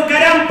خطر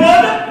کریم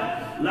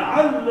بود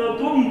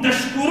لعلکم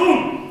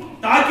تشکرون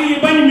تاکہ یہ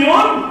بن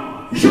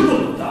میون شکر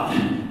ہوتا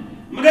ہے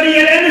مگر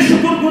یہ لین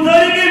شکر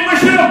گزاری کے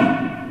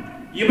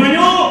مشرب یہ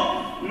بنو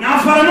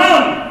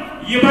نافرمان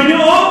یہ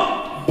بنو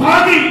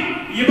بھاگی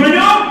یہ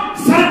بنو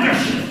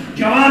سرکش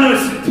جوان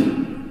ست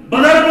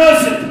بزرگ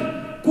ست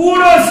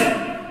کوڑ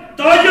ست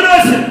تاجر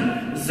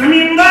ست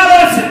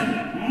زمیندار ست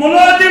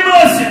ملازم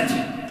ست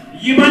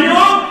یہ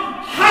بنو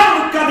ہر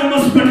قدم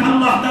اس پر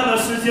اللہ تعالیٰ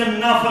سے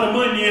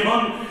نافرمانی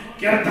ہن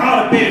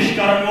کردار پیش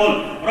کرن وول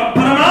رب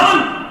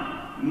فرمان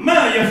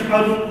ما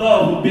يفعل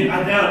الله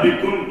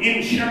بعذابكم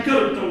ان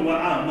شكرتم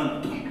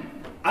وآمنتم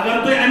اگر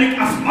تو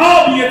انک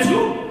اسباب یہ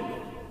چھو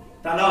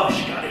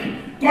تلاش کرے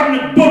کون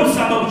بڑ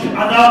سبب چھ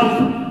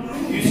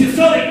عذاب یہ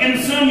سارے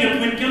انسانیت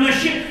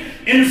ونکنش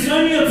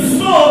انسانیت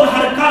سور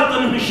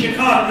حرکاتن ہن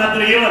شکار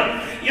نظر یوان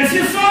یہ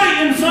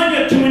سارے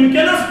انسانیت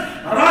ونکنس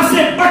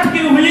راسے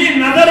پٹکی ہوئی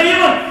نظر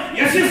یوان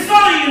یہ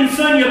ساری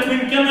انسانیت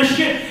ونکنس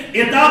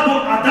اداب و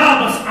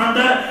عذابس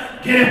اندر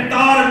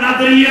گرفتار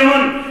نظر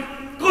یوان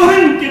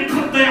کہن کی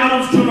خط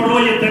عرض چھن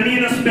روی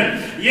دنینس پہ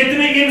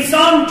یتنی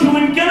انسان چھو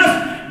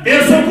ونکنس بے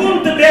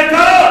سکون تو بے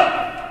قرار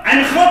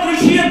ان خطر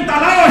شیئر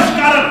تلاش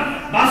کرن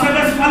بس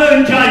اگر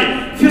فلن جائے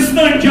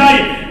فستن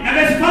جائے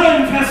اگر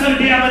فلن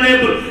فیسلٹی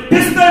اویلیبل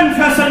فستن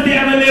فیسلٹی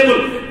اویلیبل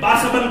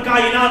بس ابن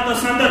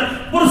کائنات اندر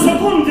پر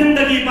سکون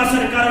زندگی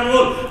بسر کرن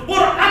وول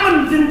پر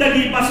امن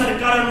زندگی بسر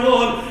کرن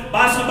وول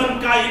بس ابن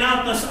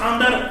کائنات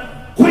اندر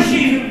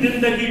خوشی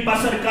زندگی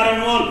بسر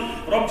کرن وول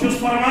رب چھس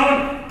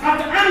فرماون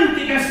قطعاً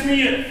تی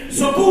گسنی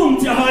سکون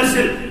تی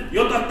حاصل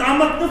یوتا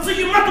تامت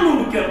نسی یہ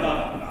مطلوب کردار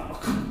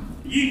اپناوک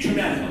یہ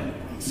چھمیان ہے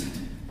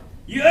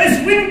یہ اس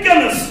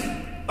ونکنس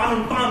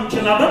پن پان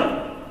چلابن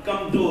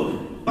کمدور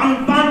پن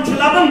پان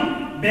چلابن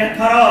بے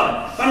قرار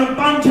پن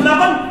پان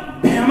چلابن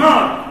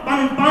بیمار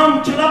پن پان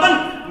چلابن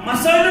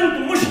مسائلن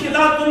تو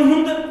مشکلات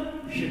ہند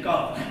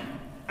شکار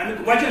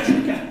امیک وجہ چھو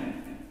کیا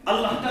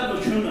اللہ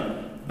تعالیٰ چھونا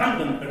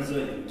بندن پر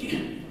ظالم کی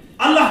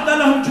اللہ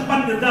تعالیٰ ہم چھو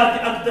پن ذات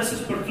اقدس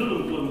پر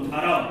ظلم کو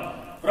متحرام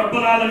رب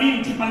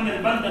العالمین چھ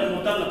پنن بندن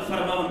متعلق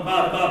فرماون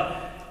بار بار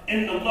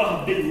ان اللہ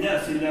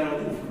بالناس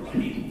لرؤوف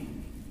رحیم.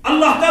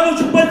 اللہ تعالیٰ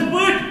چھ پت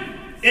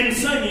پٹ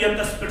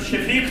انسانیت پر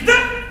شفیق تو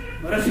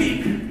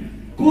رفیق.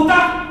 کوتا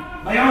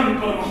بیان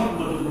کر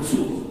محمد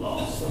رسول اللہ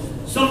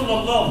صلی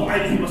اللہ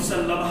علیہ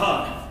وسلم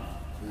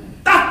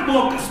تک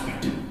موقع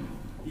پہ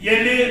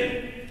یلی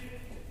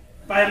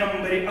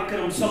پیغمبر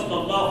اکرم صلی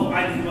اللہ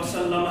علیہ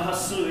وسلم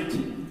ست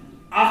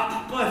اخ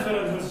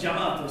کافرن ہنز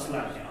جماعت اس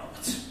لڑنے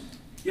آمت.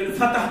 یل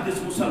فتح دس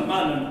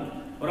مسلمانن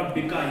رب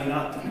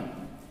کائنات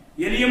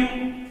یل یم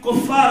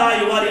کفار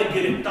آئی واریاہ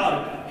گرفتار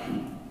کر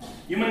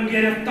یمن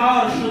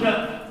گرفتار شدہ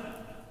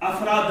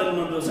افرادن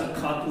من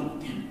خاتون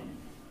تھی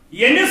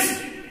یمس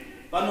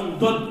پنن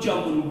دود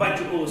چون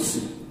بچ اس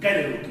گھر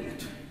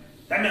روکمت.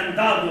 تمہ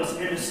انداز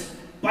امس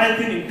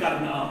پالتنی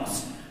کرنا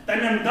آمس.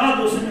 تمہ انداز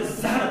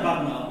امس زہر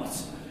برنا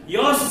آمس.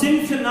 یہ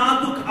صنف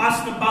نادک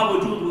آسن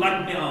باوجود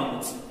لڑنے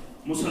آمس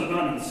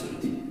مسلمان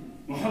ست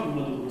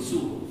محمد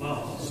رسول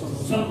اللہ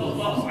صلی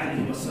اللہ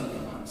علیہ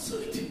وسلم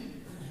ست.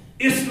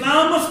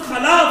 اسلام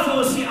خلاف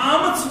اسی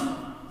آمت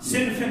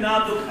صنف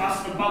نادک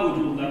آسن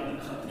باوجود لڑنے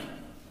خطر.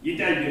 یہ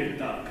تیل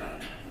گرفتار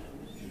کر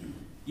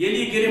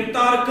یلی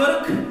گرفتار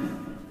کرک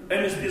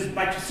امس دس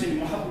بچہ سن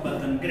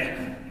محبت گرک.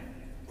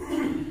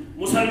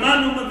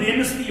 مسلمانوں من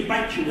امس یہ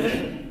بچہ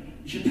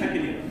یہ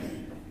تھکنے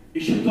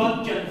یہ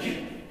دود چن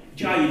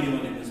جائے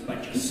دن امس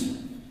بچس.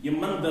 یہ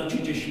منظر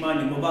چشمان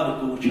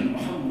مبارک وچن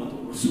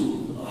محمد رسول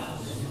اللہ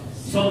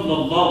صلی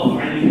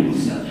اللہ علیہ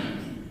وسلم.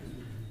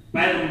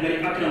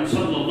 پیغمبر اکرم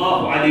صلی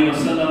اللہ علیہ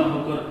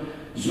وسلم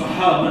کر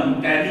صحابن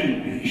تعلیم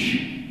پیش.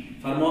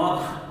 فرمایا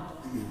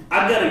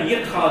اگر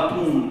یہ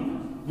خاتون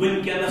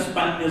ونکس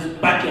پنس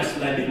بچس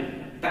لبہ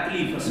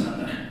تکلیفس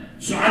اندر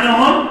سہ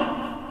انہون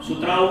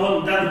سہ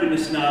تراؤہون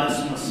ددبنس نارس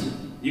مس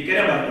یہ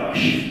کرے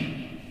برداشت.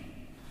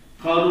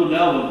 قالوا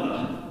لا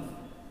والله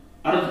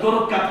عرض کرو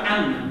قطعا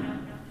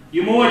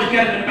یہ موج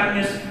کر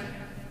پنس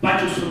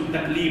بچہ سن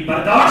تکلیف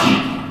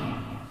برداشت.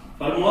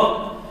 فرمو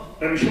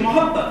رمش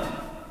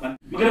محبت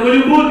مگر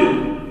ولو بودو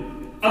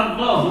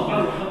اللہ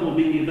ارحم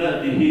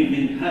بعباده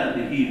من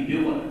هذه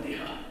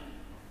بولدها.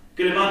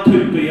 کلمات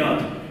تھوئی تو یاد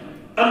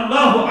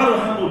اللہ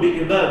ارحم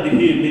بعباده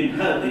من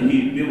هذه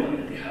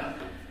بولدها.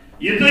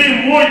 یہ تو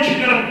موج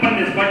کرن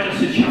پنس بچہ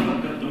سے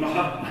شفقت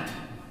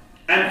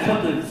محبت ام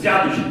خود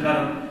زیادہ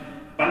کرن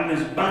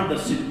پنس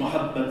بندس سے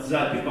محبت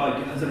ذات پاک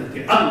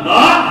حضرت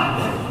اللہ.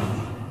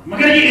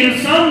 مگر یہ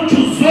انسان چھ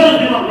زور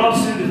دن رب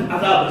سند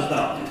عذاب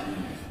ازداد.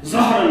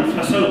 ظهر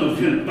الفساد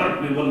في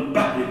البر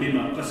والبحر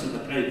بما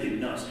كسبت ايدي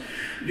الناس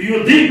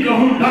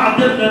ليذيقهم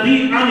بعد الذي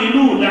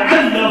عملوا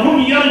لعلهم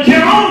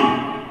يرجعون.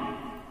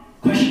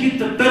 خشکی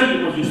تری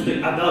مز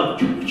عذاب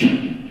چھ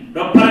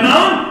رب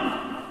فرمان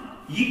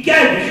یہ کیا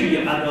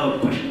یہ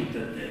عذاب خشکی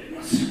تری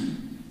مز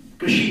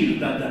کشیر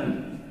ددن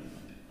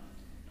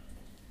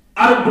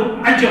عرب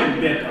عجم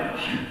بیقرار.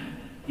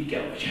 یہ کیا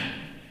وجہ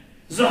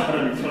ظهر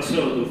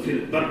الفساد في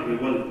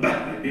البر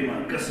والبحر بما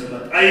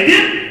كسبت ايدي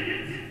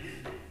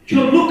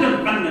جو لوکن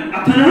پنن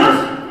اتن ہز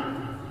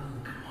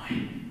کمائی.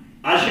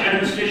 آج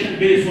ایڈمنسٹریشن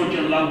بے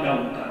سوچن لاک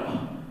ڈاؤن کرو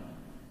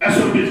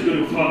ایسو بیس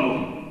کرو فالو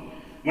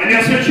ونی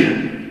ایسا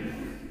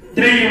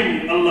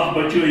تریم اللہ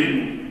بچوئن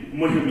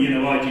مہم یہ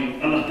نواجی.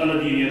 اللہ تعالیٰ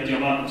دین یہ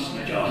جوان اس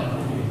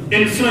نجات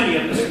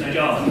انسانیت اس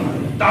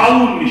نجات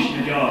تعاون نش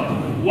نجات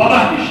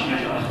وبا نش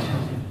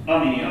نجات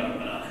آمین یا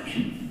رب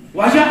العالمین.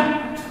 وجہ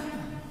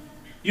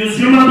یہ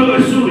جمعہ دو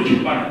سورج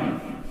پڑھ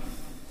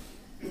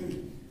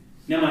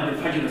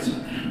نماز فجر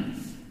سندر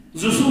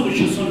زسور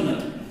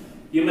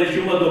سنت یہ میں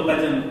جمعہ دو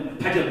پتن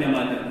فجر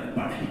نماز اندر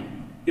پڑھ.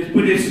 اس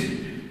پولیس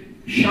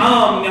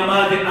شام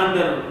نماز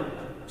اندر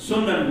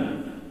سنن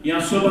یا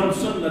صبح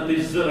سنت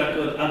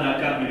رکعت ادا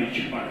کرنے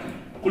کی پڑھ.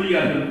 قل یا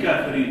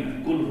الکافرین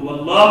قل هو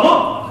اللہ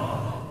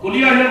قل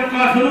یا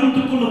الکافرون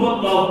قل هو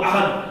اللہ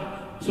احد.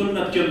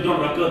 سنت چل دون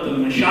رکعت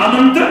میں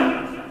شام تر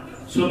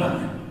صبح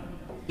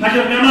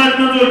فجر نماز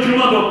میں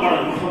جمعہ دو پڑھ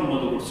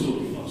محمد رسول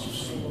اللہ.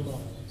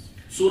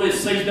 سورہ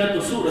سجدہ تو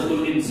سورۃ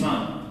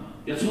الانسان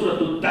یا سورۃ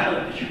الدہر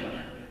تشبہ.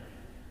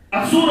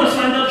 اب سورہ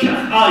سندر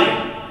شاہ آئے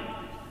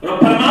رب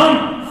فرمان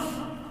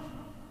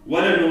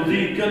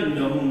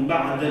وَلَنُذِيقَنَّهُمْ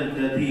بَعْدَ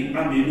الَّذِي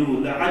عَمِلُوا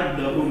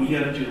لَعَلَّهُمْ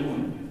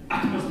يَرْجِعُونَ.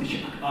 اتمس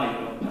تشبہ آئے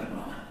رب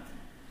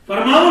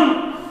فرمان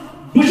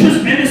بشس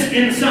انس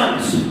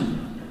انسانس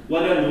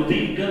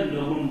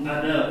وَلَنُذِيقَنَّهُمْ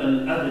عَذَابَ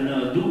الْأَدْنَى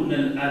دُونَ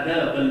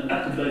الْعَذَابَ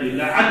الْأَكْبَرِ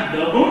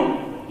لَعَلَّهُمْ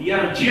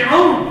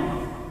يَرْجِعُونَ.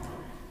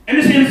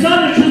 انس انسان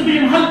شس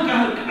بیم ہلکا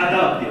ہلکا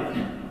عذاب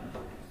دیتا.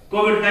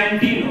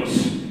 کووڈ-19 اس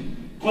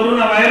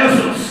کورونا وائرس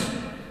اس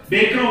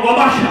بیکن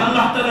وبا شاہ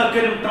اللہ تعالیٰ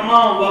کرم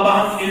تمام وبا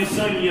ہم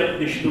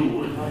انسانیت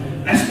نشدور.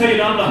 اس پر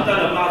اللہ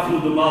تعالیٰ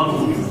معفود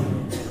معفود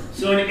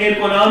سون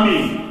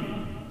ایکونامی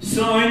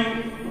سون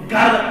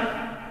گھر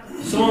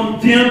سون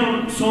دین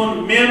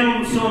سون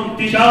مین سون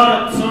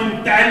تجارت سون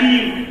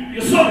تعلیم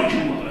یہ سب چھ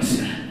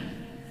متاثر.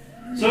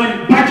 سون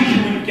بچہ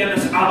چھ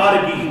ونکس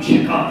آوارگی ہند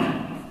شکار.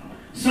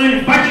 سون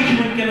بچہ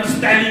چھ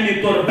ونکس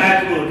تعلیمی طور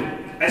بیکورڈ.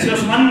 ایسے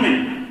اس من میں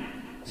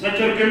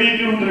سچر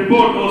کمیٹی ہند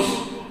رپورٹ اس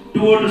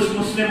ٹورڈس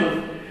مسلم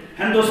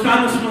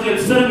ہندوستان میں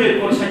سروے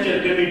کور سچر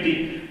کمیٹی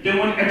تم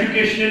ون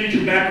ایجوکیشنلی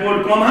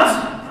بیکورڈ قوم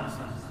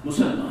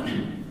مسلمان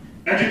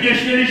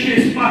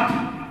ایجوکیشنلی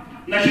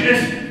پت نہ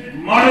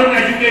ماڈرن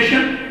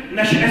ایجوکیشن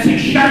نہ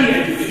شرعی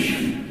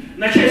ایجوکیشن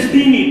نہ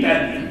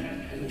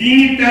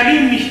دینی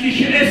تعلیم نش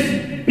تہ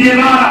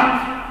بیوارہ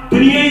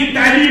دنیائی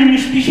تعلیم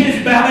نش تہ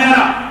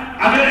بہوارہ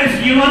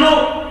اگر یہ ونو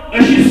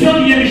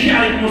سیود یہ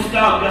شاید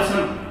مشتاق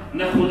گژھن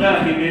نہ خدا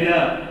ہی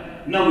ملا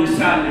نہ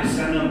وصال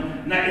صنم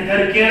نہ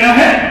ادھر کے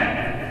رہے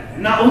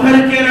نہ ادھر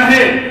کے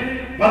رہے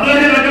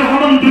بظاہر اگر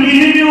ہم دنیا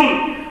ہی میول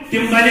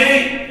تم بنے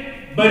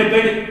بڑے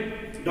بڑے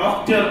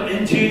doctor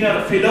engineer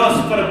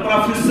philosopher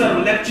professor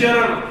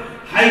lecturer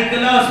high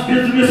class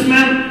business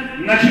man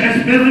نہ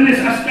بزنس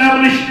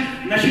اسٹیبلش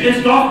نہ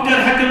ڈاکٹر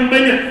ہیکن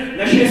بنت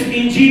نہ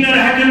انجینئر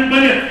ہیکن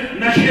بنت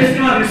نہ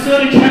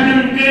ریسرچ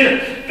ہیکن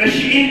کر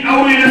ان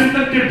اولی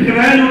ریسپیکٹڈ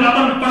ویلیو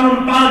لبن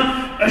پن پان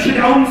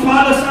ڈاؤن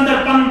فالس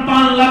اندر پن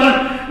پان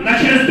لبن نہ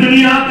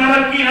دنیا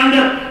ترقی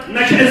اندر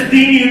نہ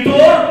دینی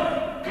طور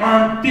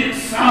کان تہ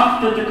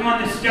ساخت تو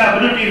کان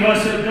اسٹیبلٹی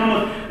حاصل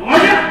گمت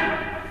وجہ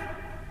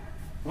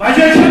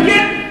کہ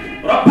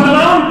رب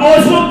العالمین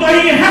بوزو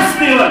تہی حس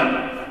دیون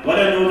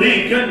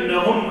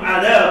وَلَنُذِيقَنَّهُمْ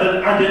عَذَابًا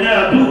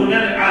أَدْنَىٰ دُونَ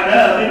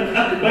الْعَذَابِ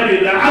الْأَكْبَرِ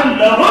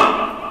لَعَلَّهُمْ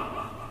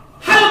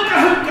ہلکا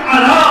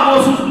عذاب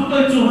اوسس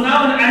بہ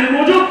ژُہناون امہِ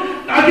موٗجوٗب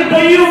تاکہ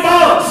تُہۍ یِیِو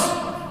باس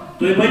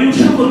تُہۍ بٔنِو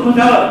شُکر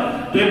گُزار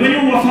تُہۍ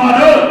بٔنِو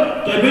وفادار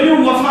تُہۍ بٔنِو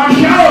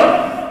وفاشار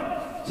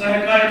سۄ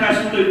حکایت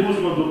آسہِ تۄہہِ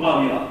بوٗزمُت بہٕ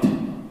پاو یاد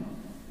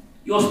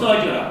یہِ اوس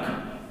تاجر اکھ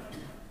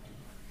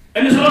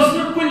أمِس ٲس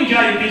نہٕ کُنہِ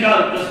جایہِ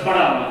تجارتس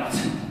بڑاوان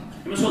گژھان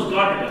أمِس اوس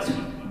گاٹہٕ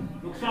گژھان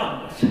نۄقصان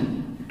گژھان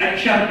اکہ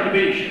شہر پہ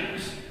بیس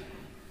شہرس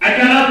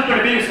اکہ علاقہ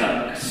پہ بیس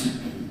علاقس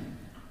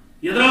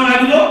یہ درو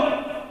اکہ دو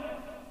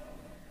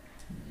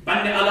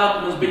پنہ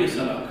علاقہ مز بیس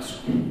علاقس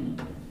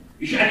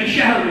یہ اکہ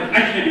شہر میں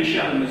اجنبی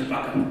شہر میں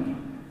پکان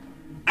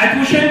اتہ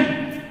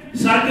وچھن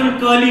سڑکن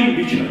قالین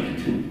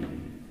بچھائت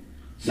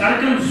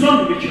سڑکن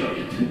زون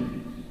بچھائت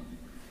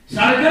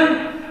سڑکن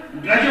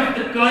گجف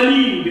تو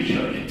قالین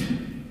بچھائت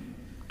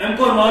ام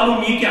کو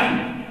معلوم یہ کیا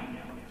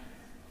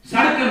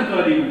سڑکن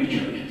قالین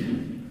بچھائت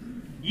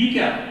یہ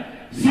کیا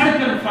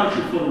سڑکن فرش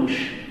فروش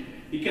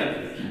یہ کیا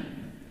دلیل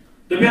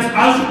دپیس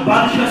آج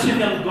بادشاہ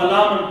سندین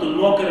غلامن تو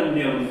نوکرن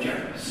نیرن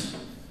چکرس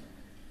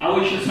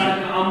اوے چھ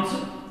سڑکن آمژ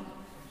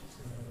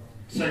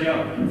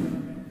سجاوٹ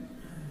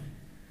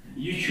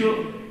یہ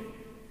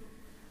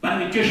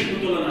پنہ چشم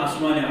تلن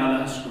آسمان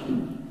اعلیٰ کن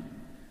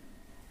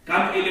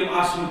کم علم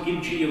آسن کن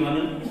یہ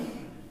ونان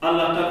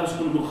اللہ تعالیٰ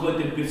کن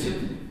مخاطب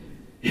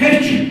گھت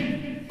ہیچ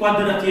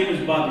قدرت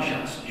یمس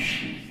بادشاہس نش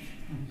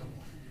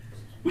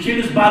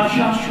وچھس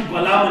بادشاہ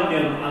غلامن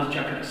نیرن آز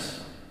چکرس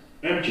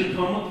ام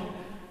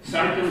تھومت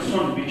سڑکن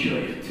سون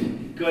بچھائت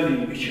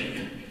قالین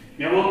بچھائت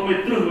مے ووت میں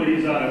 30 ؤری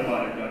زارہ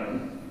پار کران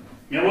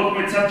مے ووت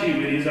میں 40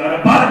 ؤری زارہ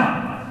پار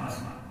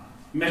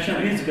مے چھن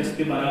رزقس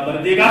تہ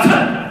برابر دی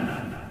گژھان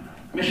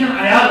مے چھن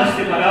عیالس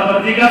تہ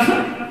برابر دی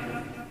گژھان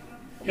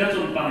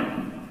ہیژن پن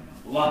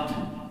وت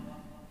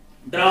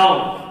دراو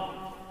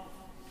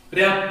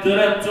رٮ۪تھ 2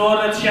 رٮ۪تھ 4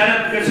 رٮ۪تھ 6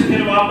 رٮ۪تھ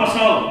گٔژھِتھ واپس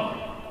آو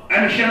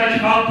امہِ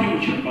شہرٕچ حالتٕے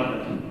وٕچھِتھ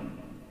بدل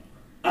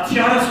ات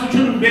شہرس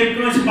وچھن بیٚیہِ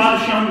کٲنٛسہِ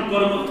بادشاہن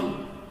کوٚرمُت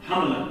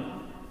حملہٕ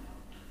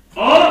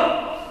اور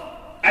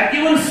اتہِ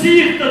یِوان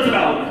سیٖکھ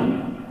تٔژراونہٕ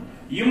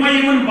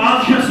یِمن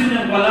بادشاہ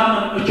سٕنٛدٮ۪ن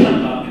غلامن أچھن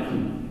لاگنہٕ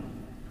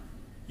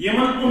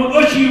یِمن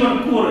أچھ یِوان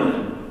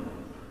کوٗرنہٕ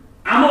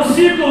یِمو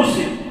سیٖکھو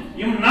سۭتۍ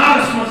یِم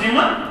نارس منٛز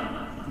یِوان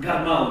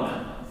گرماونہٕ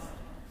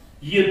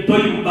یہِ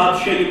دوٚیِم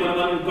بادشاہ یِمن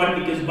ونان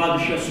گۄڈنِکِس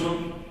بادشاہ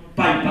سُنٛد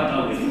پاے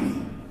پتہ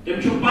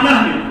تٔمۍ چھُ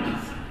پناہ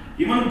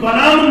نِمُت یِمن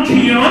غلامن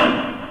چھُ یِوان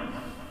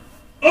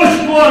أچھ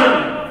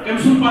کورنہٕ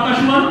کٔمۍ سُنٛد پتہ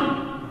چھُ ونان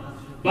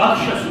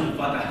بادشاہ سُنٛد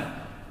پتہ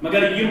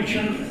مگر یِم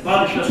چھِنہٕ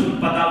بادشاہ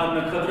سُنٛد پتہ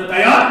وننہٕ خٲطرٕ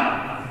تیار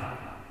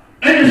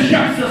أمِس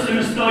شخصس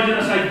أمِس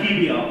تاجرس آیہِ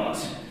گیٖبی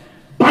آواز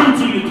بن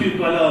ژٕ یُتھُے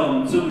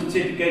غلام ژٕ وٕچھ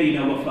ژےٚ تہِ کری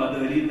نہ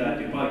وفادٲری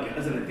داتہِ پاکہِ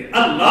حضرت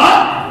اللہ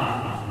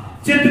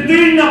ژےٚ تہِ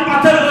دِنۍ نہ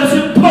پتھر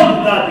ٲسِتھ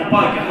تھوٚد داتہِ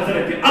پاکہِ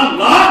حضرت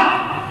اللہ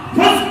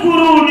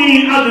فاذکرونی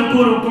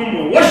اذکرکم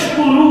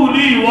واشکروا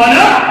لی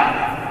ولا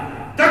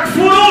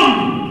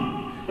تکفرون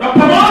رب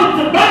فرمان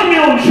ژٕ بن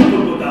میون شکر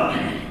گزار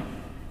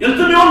ییٚلہِ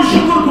ژٕ میون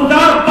شکر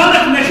گزار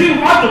بنکھ مےٚ چھُے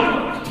وعدٕ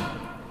کوٚرمُت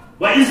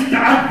وَإِذْ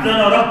تَعَذَّنَ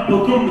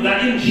رَبُّكُمْ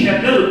لَئِن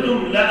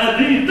شَكَرْتُمْ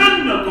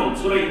لَأَزِيدَنَّكُمْ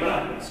سورہ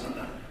ابراہیم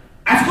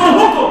اس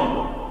کو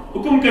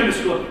حکم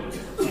کمس کو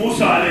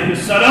موسیٰ علیہ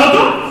السلام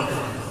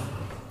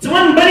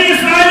ژٕ بنی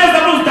اسرائیل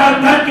دپُس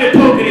در کے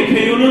ٹھوکرِ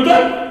کھیٚیِو نہٕ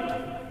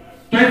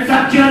تۄہہِ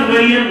 40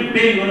 ؤرین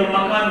پیٚیِو نہٕ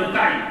مکان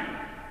تعیٖن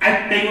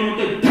اتہِ پیٚیِو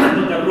نہٕ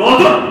تۄہہِ در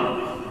روزُن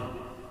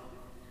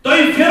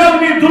تُہۍ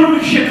فِرعونی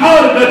ظُلمٕکۍ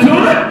شِکار گٔژھِو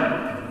نہٕ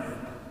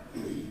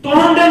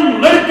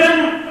تُہنٛدٮ۪ن لڑکن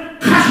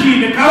کھش یی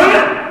نہٕ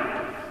کرنہٕ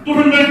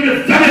تُہنٛد لڑکہٕ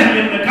زنٮ۪ن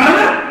یِن نہٕ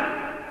کرنہٕ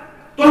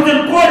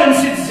تُہنٛدٮ۪ن کورٮ۪ن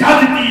سۭتۍ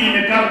زیادتی یی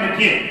نہٕ کرنہٕ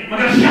کینٛہہ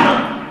مگر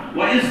شرط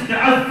وَإِذْ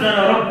تَعَذَّنَ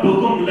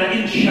رَبُّكُمْ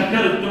لَئِن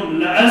شَكَرْتُمْ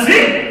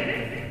لَأَزِيدَنَّكُمْ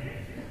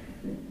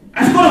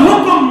اس کو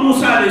حکم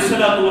موسیٰ علیہ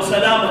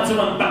السلام ژٕ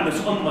وَن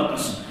پننِس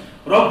اُمتس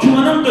رب چھو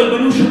ونان تو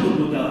بنو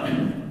شکر گزار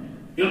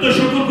یل تو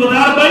شکر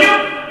گزار بنو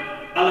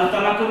اللہ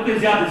تعالیٰ کو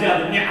زیادہ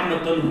زیادہ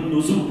نعمتن ہن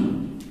نزول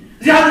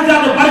زیادہ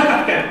زیادہ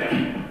برکت کرتے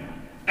ہیں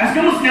اس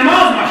کو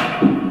نماز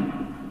مشرب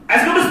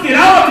اس کو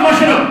تلاوت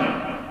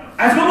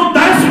مشرب اس کو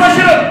درس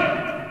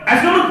مشرب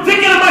اس کو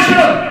ذکر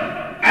مشرب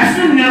اس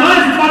کو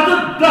نماز پتہ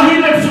 10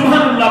 لٹ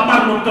سبحان اللہ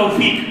پڑھنے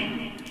توفیق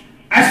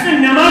اس کو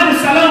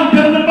نماز سلام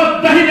پھرنے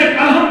پتہ 10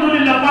 لٹ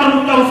الحمدللہ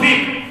پڑھنے توفیق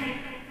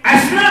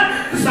اس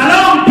کو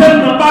سلام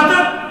پھرنے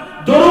پتہ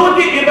درود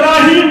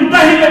ابراہیم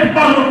 10 لٹ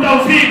پڑھنے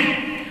توفیق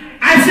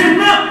اس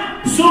کو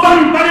صبح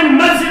پڑھن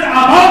مسجد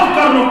آباد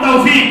کرنے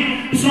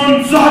توفیق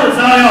سون ظہر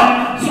ضائع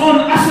سون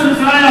عصر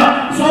ضائع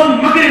سون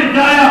مغرب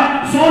ضائع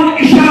سون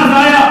عشاء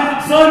ضائع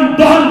سون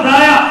دہل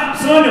ضائع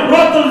سون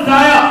روتل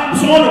ضائع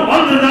سون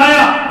وند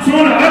ضائع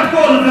سون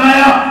رتکول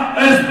ضائع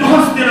اس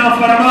دہس تنا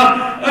فرمان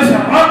اس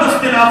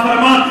راتس تنا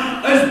فرمان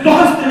اس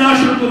دہس تنا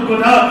شکر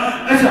گزار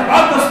اس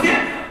راتس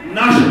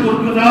تنا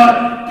شکر گزار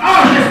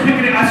کاش اس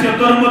فکر آسے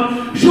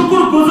درمت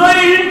شکر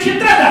گزاری ہن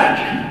چھترہ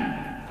درجہ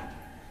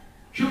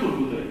شکر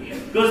گزاری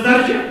کس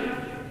درجہ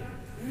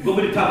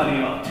گبری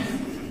تھاوریات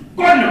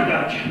گۄڈنیُک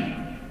درجہ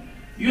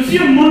یُس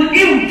یہِ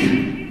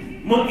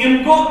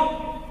منعم کو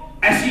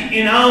اسی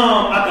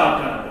انعام عطا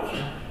کرن وول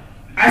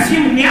اسی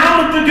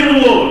نعمت دِن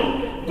وول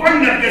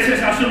گۄڈنیٚتھ گژھِ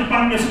اَسہِ آسُن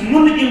پننِس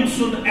منعم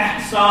سُنٛد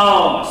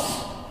احساس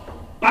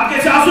پتہٕ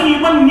گژھِ آسُن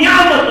یِمن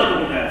نعمتن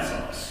ہُنٛد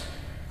احساس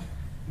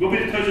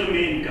گوٚبرِ تھٲیزیو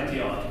میٛٲنۍ کتھ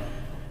یاد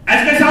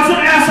اَسہِ گژھِ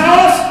آسُن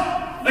احساس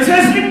أسۍ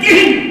ٲسۍ نہٕ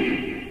کِہیٖنۍ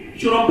یہِ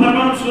چھُ رۄب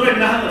فرمان سورہ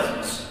نحلس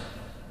منٛز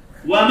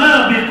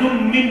وَمَا بِكُم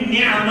مِّن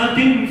نِعْمَةٍ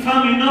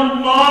فَمِنَ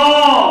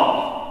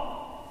اللَّهِ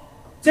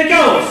ژےٚ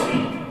کیٛاہ اوسُے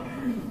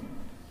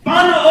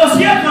پانہٕ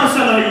ٲس یا کانٛہہ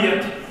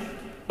صلٲحیت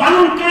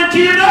پنُن کانٛہہ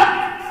چیٖزا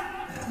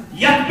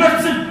یتھ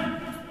پٮ۪ٹھ ژٕ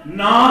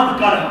ناد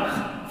کرہکھ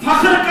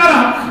فخر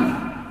کرہکھ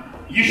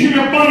یہِ چھُ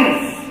مےٚ پنُن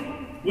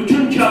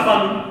وٕچھُن چھا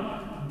پنُن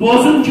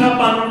بوزُن چھا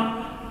پنُن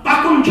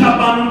پکُن چھا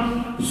پنُن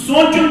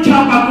سونٛچُن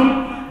چھا پکُن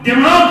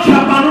دٮ۪ماغ چھا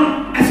پنُن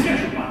اَسہِ کیٛاہ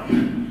چھُ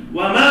پنُن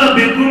وَمَا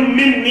بِكُم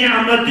مِّن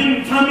نِعْمَةٍ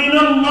فَمِنَ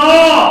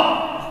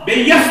اللَّهِ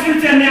بیٚیہِ یۄس تہِ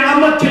ژےٚ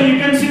نعمت چھےٚ یہِ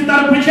کٔمۍ سٕنٛدِ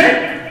طرفہٕ چھےٚ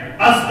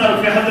از طرف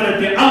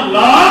حضرت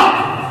اللہ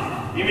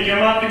ییٚمہِ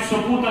جماعتٕکۍ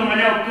سپوٗتن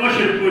وَنیٛاو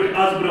کٲشِر پٲٹھۍ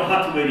آز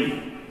برٛونٛہہ 100 ؤری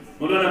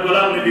مولانا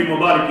غلام نبی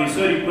مبارکی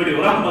سٲری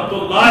پٔرِو رحمت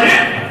اللہ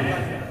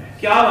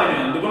کیٛاہ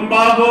وَنیٛاو دوٚپُن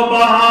باغو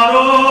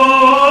بہارو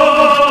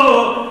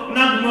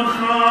نغمہٕ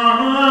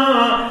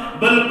خان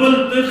بلبل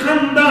تہٕ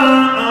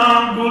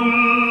خندان گُل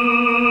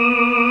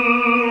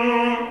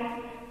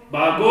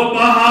باغو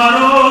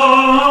بہارو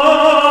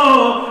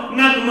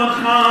نغمہ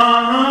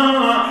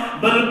خان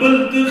بلبل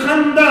تہٕ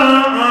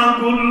خندان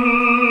گُل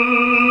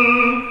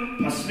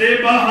فصلِ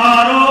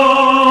بہارو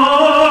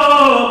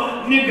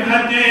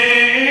نگہتے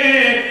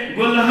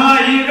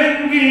گلہائی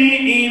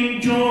رنگین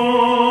چون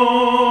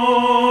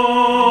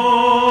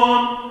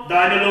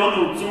دانہِ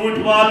لونو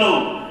ژوٗنٛٹھۍ والو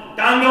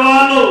ٹنٛگ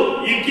والو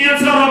یہِ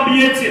کینٛژھا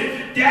رۄپیہِ ییٚژِ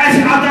تہِ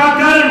آسہِ عطا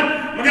کران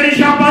مگر یہِ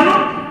چھا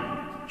پنُن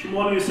چھُ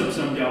مولوی صٲب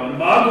سمجھاوان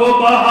باغو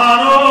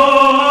بہارو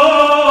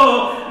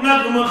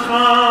نغمہ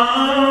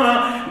خان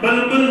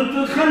بلبل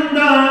تہٕ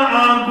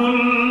خندان گُل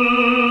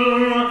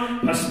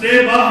فصلِ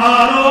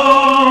بہارو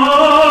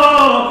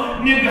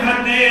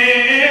نگہتے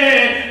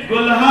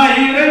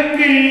گلہائی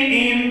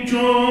رنگین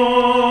چون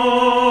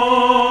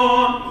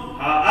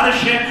ہا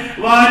عرش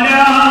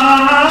والا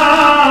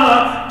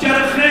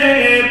چرخ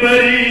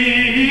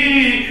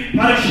بری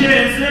فرش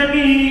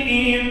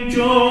زمین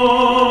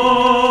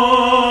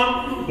چون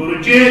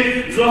برج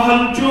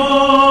زحل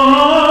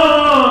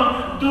چون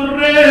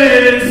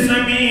در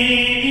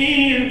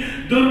زمین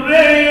در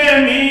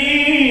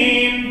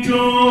یمین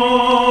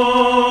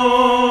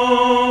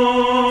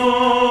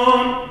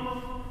چون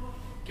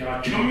کیا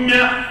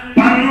چھمیا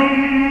پنن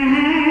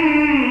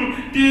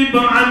تیب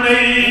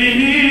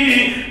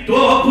علیہ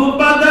توپ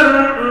بدر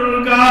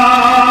کا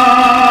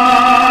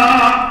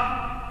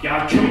کیا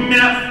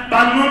چھمیا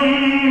پنن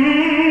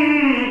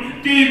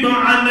تیب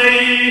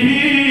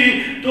علیہ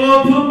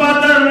توپ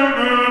بدر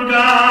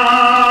کا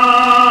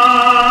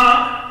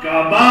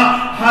کعبہ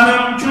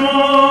حرم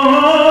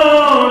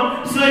چون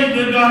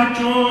سیدگاہ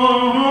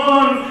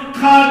چون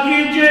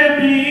خاکی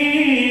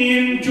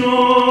جبین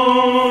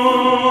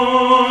چون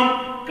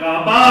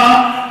کعبہ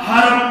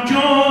حرم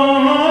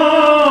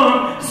چون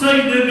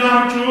سیدگاہ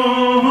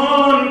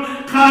چون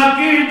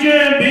خاکی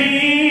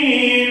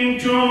جبین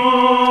چون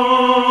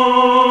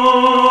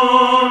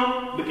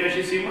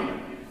بکیشی سیما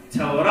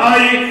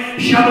چھورائی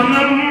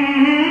شبنم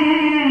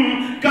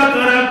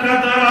قطر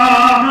قطرہ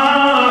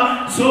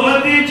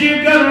سودی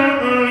جگر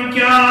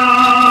کیا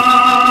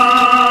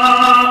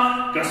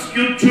کس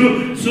کچھو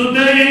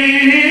سدئی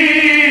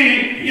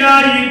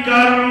یائی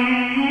کرم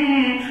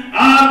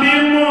آب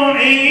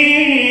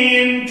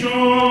معین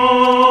چون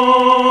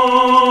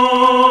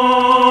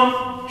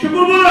شکر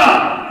بولا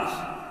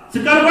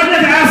سکر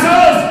گوڑنیت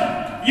احساس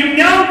یم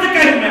نعمت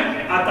کہہ میں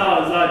عطا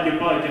ذات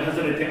پاک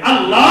حضرت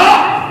اللہ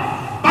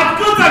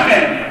پتکتا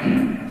کہہ میں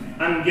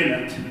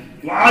انگنت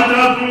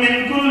وعداكم من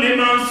كل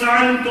ما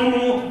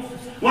سألتموه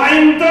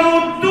وإن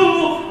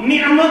تعدوا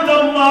نعمة نعمت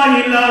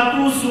اللہ لا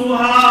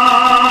توسوها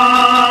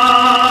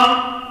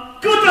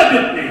کتا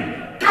دیتنے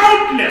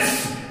countless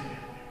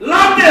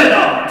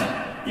لاتعداد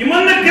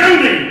یمن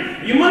گرندے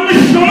یمن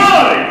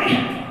شمار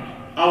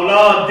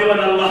اولاد دیون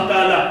اللہ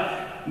تعالی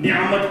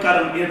نعمت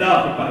کرن ادا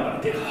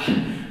پروردگار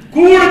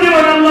کوڑ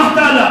دیون اللہ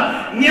تعالی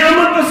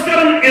نعمت اس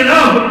کرن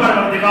ادا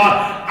پروردگار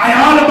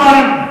عیال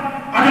بارن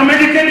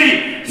آٹومیٹکلی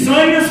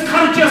سانس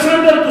خرچس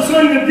اندر تو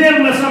سانس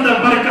دینس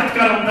اندر برکت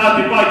کرن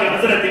ذات پاک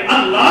حضرت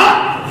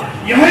اللہ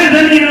یہ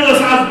دلیل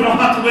اس آز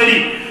برہت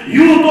وری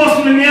یوت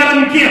اس میں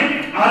نیرن کی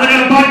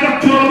اگر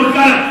برکت چورب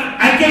کرن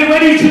اکی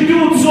وری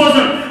چھتیوت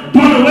سوزن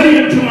دون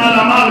ورین چھو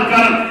مالا مال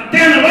کرن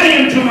تین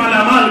ورین چھو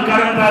مالا مال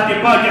کرن ذات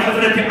پاک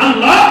حضرت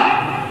اللہ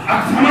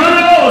اک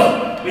زمانہ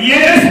اس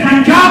یہ اس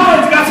پنجاب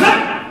اس کا سر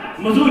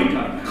مزوری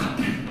کرن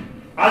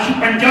خاطر آج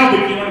پنجاب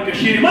کی من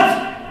کشیر مز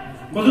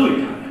مزوری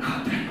کرن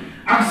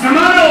خاطر اک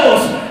زمانہ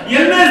اس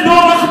یہ دو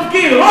وقت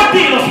کی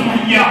روٹی اس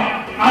مہیا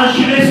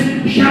آج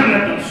اس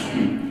شرط اس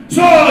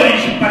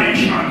سوری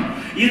پریشان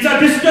یہ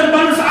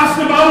ڈسٹربنس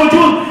آسنے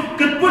باوجود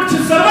کت پچھ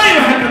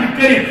سروائیو ہیکن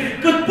کری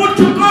کت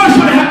پچھ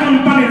کوشر ہیکن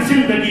پنی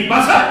زندگی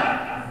بسر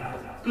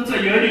کتا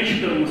یاری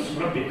چکر مس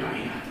رب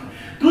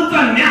کائنات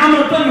کتا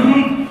نعمتن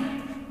ہم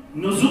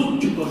نزول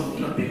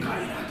چکر رب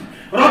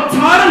کائنات رب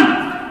تھارن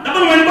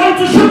دبن ون بن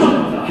تو شکر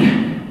ہوتا ہے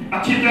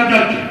اچھی طرح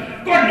درج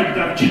کوڑنک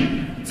درج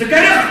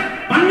ذکرخ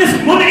پنس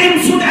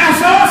منعم سن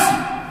احساس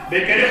بے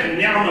کرخ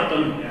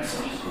نعمتن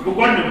احساس وہ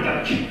کوڑنک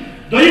درج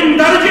دویم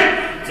درج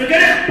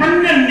ذکرخ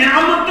پن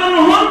نعمتن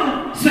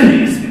ہم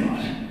صحیح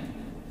استعمال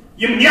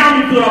یم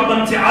نعمت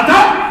ربن سے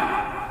عطا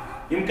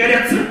یم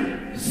کرخ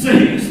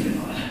صحیح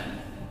استعمال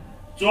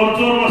چور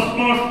چور وس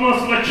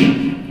پانچ لچھ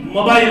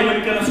موبائل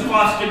ونکنس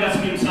کاسٹ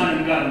گژھن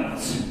انسان گرن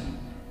مز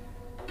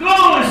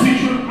کٲنٛسہِ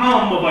چھُنہٕ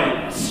عام موبایل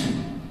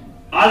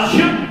آز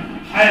چھُ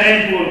ہائی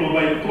رینج وول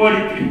موبایل کورِ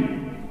تہِ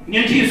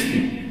نیٚچوِس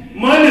تہِ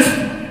مٲلِس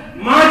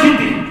تہِ ماجہِ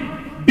تہِ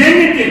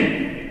بیٚنہِ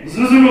تہِ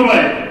زٕ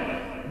موبایل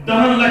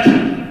 10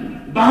 لچھن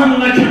 12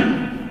 لچھن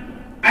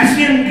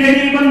اسین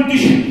غریبن تہِ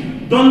چھِ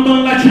 2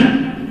 لچھن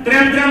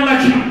 3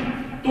 لچھن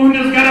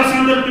تُہنٛدِس گرس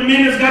اندر تہِ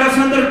میٲنِس گرس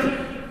اندر تہِ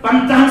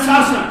 50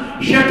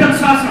 ساسن 60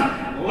 ساسن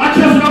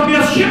لچھس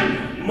رۄپیس چھِ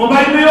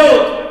موبایل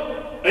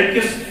یوت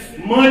أکِس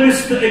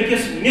مٲلِس تہٕ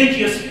أکِس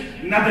نیٚچوِس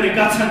نظرِ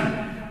گژھن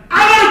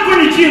اگر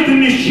کُنہِ چیٖز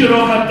نِش چھِ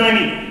روحت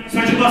دٲنی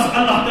سۄ چھِ بس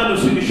اللہ تعالیٰ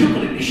سٕنٛدِ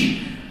شُکرٕ نِش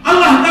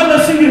اللہ تعالیٰ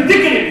سٕنٛدِ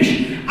ذِکرِ نِش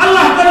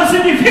اللہ تعالیٰ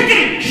سٕنٛدِ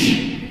فِکرِ نِش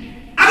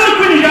اگر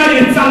کُنہِ جایہِ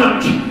أسۍ ژلان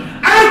چھِ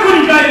اگر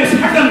کُنہِ جایہِ أسۍ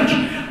ہٹان چھِ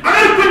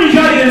اگر کُنہِ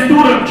جایہِ أسۍ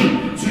دوٗران چھِ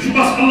سُہ چھُ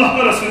بس اللہ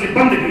تعالیٰ سٕنٛدِ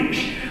بندگی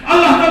نِش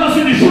اللہ تعالیٰ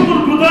سٕنٛدِ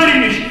شُکر گُزٲری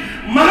نِش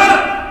مگر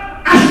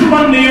اَسہِ چھُ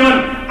وننہٕ یِوان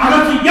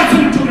اگر ژٕ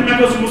یژھان چھُکھ مےٚ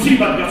گوٚژھ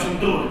مُصیبت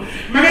گژھُن دوٗر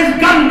مےٚ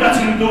گژھِ غم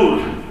گژھٕنۍ دوٗر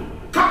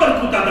خبر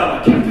کوٗتاہ دوا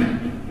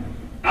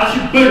کھٮ۪تھ آز چھِ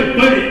بٔڑۍ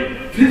بٔڑۍ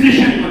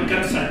فِزِشن یِوان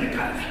کنسلٹ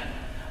کرنہٕ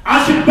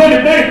آز چھِ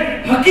بٔڑۍ بٔڑۍ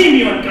حکیٖم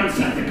یِوان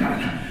کنسلٹ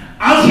کرنہٕ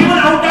آز چھِ یِوان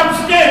آوُٹ آف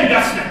سٹیٹ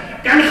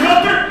گژھنہٕ کمہِ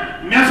خٲطرٕ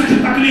مےٚ ہسا چھُ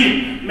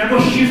تکلیٖف مےٚ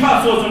گوٚژھ شِفا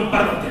سوزُن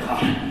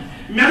پروردگار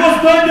مےٚ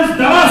گوٚژھ دٲدِس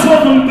دوا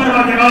سوزُن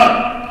پروردگار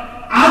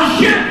آز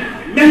چھِ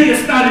مےٚ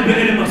ہِوِس طالبہِ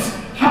علمس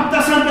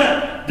ہفتس اندر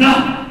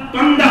 10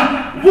 15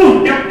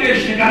 20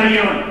 ڈیپٹیشن کرنہٕ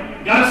یِوان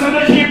گرس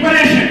اندر چھِ یہِ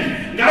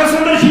پریشٲنی گرس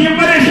اندر چھِ یہِ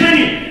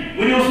پریشٲنی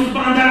وۄنۍ اوسُس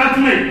بہٕ اندر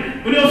اژنٕے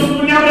وۄنۍ اوسُس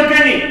بہٕ نیبرٕ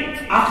کنی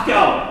اکھ تہِ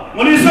آو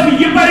مولوی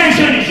صٲب یہِ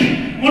پریشٲنی چھِ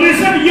مولوی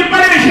صٲب یہِ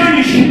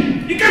پریشٲنی چھِ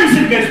یہِ کمہِ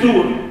سۭتۍ گژھِ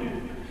دوٗر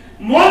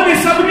مولوی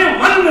صٲبنہِ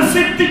وننہٕ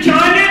سۭتۍ تہِ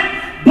چانہِ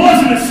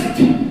بوزنہٕ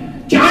سۭتۍ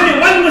چانہِ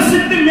وننہٕ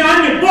سۭتۍ تہِ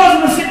میانہِ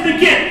بوزنہٕ سۭتۍ تہِ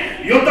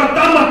کینٛہہ یوٚتتھ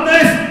تامتھ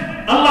أسۍ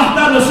اللہ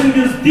تعالیٰ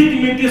سٕنٛدِس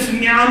دِتمٕتِس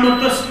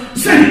نعمتس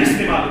صحیح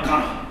استعمال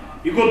کرو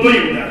یہ گو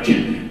دویم درجہ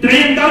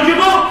تریم درجہ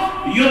گو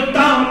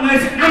یوتام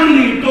أسۍ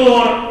عملی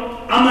طور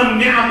امن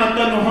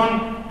نعمتن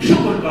ہُنٛد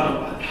شکر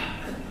کرو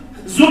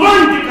ادا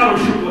زبان تہِ کرو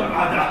شکر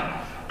ادا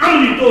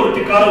عملی طور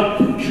تہِ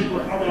کرو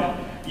شکر ادا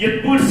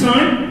یِتھ پٲٹھۍ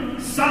سٲنۍ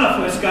سلف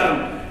ٲسۍ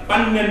کران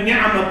پننٮ۪ن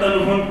نعمتن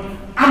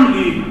ہُنٛد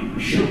عملی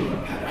شکر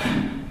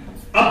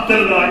ادا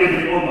عبداللہ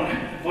ابن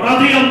عمر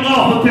رضی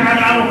اللہ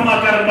تعالی عنہما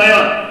کرن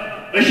بیان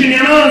أسۍ چھِ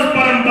نماز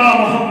پران با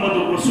محمد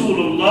رسول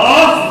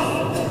اللہ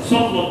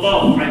صلی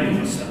اللہ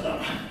علیہ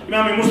وسلم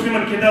امام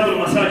مسلم کتاب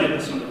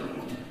المساجد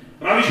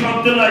راوی چھُ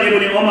عبداللہ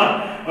ابن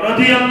عمر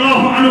رضی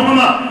اللہ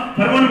عنہما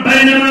فرمان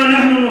بینما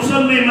نحن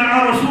نصلي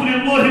مع رسول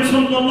الله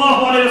صلى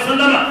الله عليه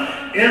وسلم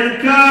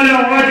إذ كان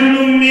رجل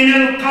من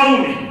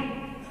القوم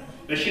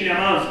أسۍ چھِ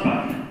نماز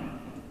پران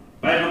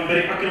پیغمبر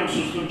اکرم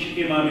صلی اللہ علیہ وسلم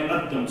چھِ امام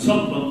ادم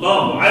صلی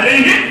اللہ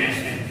علیہ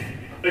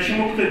أسۍ چھِ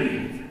مقتدی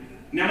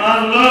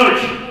نماز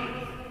لٲج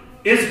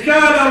إذ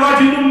كان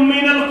رجل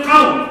من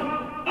القوم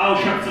أو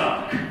شخص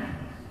اکھ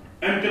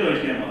أمۍ تہِ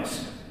لٲج نماز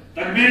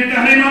تکبیر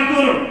تحریمہ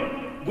کوٚرُن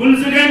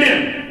گُلزٕ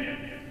گٔنڈِن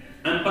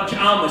أمۍ پتہٕ چھِ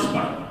عام أسۍ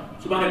پران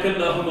سبحانك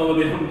اللهم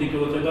وبحمدك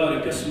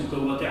وتبارك اسمك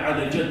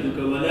وتعالى جدك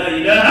ولا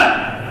إله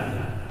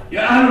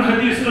يا أهل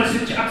الحديث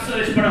رسيت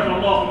أكثر اسبرك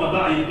اللهم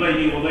باعد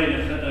بيني وبين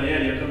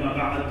خطاياي كما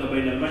باعدت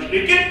بين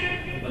المشرق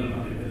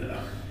والمغرب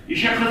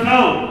يشخص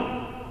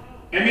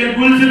أمير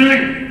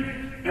قلزلين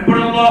أمبر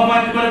الله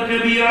أكبر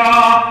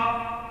كبيرا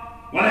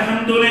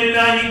والحمد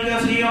لله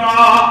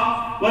كثيرا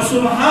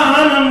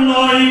وسبحان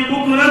الله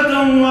بكرة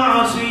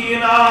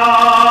وأصيلا.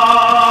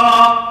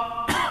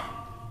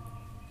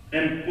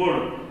 And for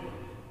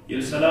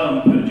your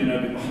salam for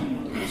Janabi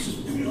Muhammad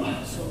Rasulullah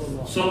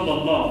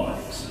sallallahu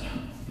alayhi wa sallam.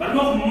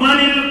 فرموك من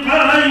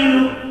القائل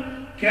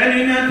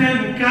كلمة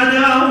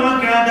كذا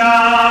وكذا.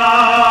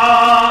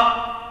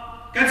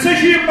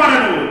 كتسشي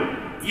قرنو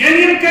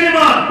ينيم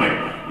كلمات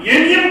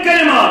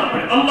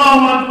پر الله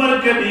أكبر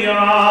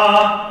كبيرا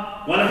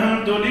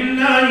والحمد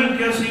لله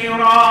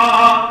كثيرا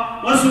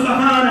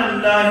وسبحان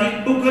الله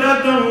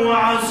بكرة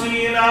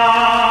وأصيلا.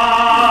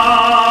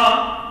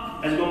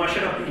 أزبو ما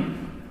شرفي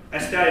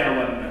أستايا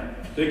ورنا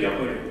تو کیا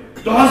پڑھو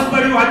تو ہس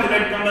پڑھو حد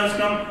لٹ کم از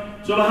کم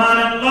سبحان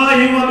اللہ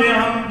و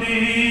بحمدہ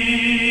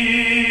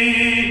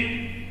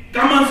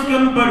کم از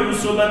کم پڑھو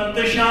صبح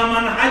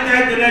شامن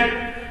حد لٹ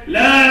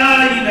لا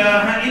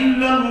الہ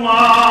الا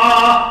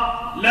اللہ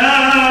لا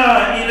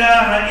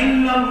الہ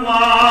الا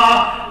اللہ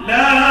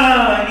لا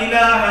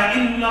الہ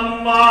الا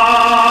اللہ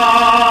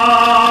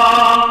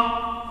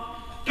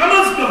کم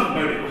از کم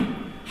پڑھو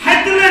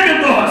حد لٹ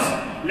تو ہس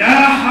لا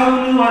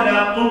حول ولا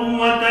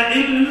قوة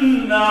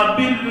الا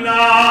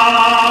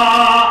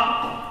بالله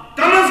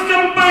کم از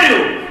کم پڑھو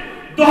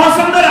تو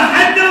حسندر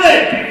حد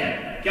لٹ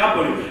کیا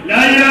پڑھو لا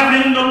الہ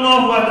الا اللہ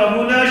وحدہ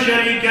لا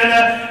شریک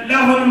له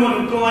له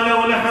الملک وله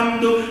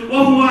الحمد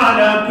وهو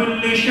على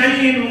كل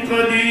شيء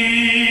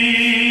قدیر.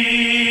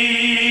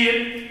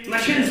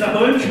 نشے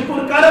زبان شکر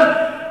کر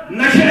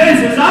نشے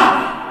ززا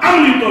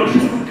عملی طور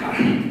شکر کر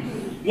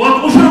وہ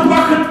اشرت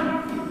وقت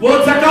وہ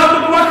زکاة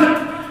وقت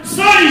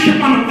ساری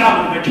شپن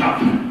دامن بچا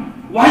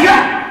وجہ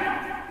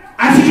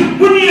ایسی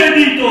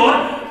بنیادی طور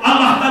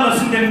اللہ تعالیٰ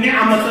سے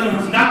نعمت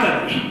نہ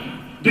کرنی.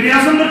 دنیا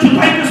سے اندر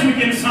چھتائی قسم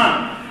کے انسان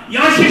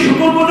یہاں سے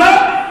شکر گزار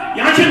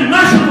یہاں سے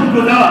نہ شکر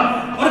گزار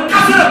اور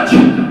کثرت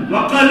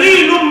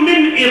وقلیل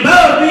من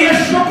عبادی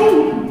الشکور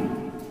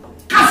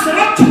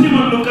کثرت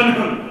تمن لوکن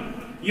ہن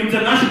یم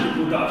زن نہ شکر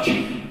گزار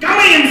کم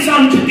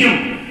انسان تم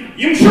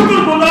یم شکر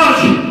گزار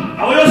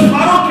اوے اس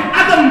فاروق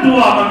عدم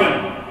دعا مگر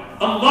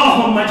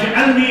اللهم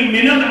اجعلني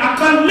من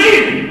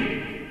الاقلين.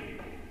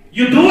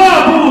 یہ دعا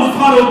بوز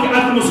فاروق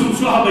عدم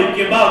صحابہ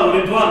کبار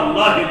رضوان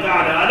اللہ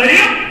تعالی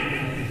علیہم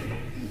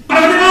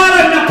پروردگار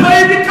نے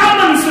قید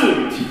کمن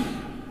سوت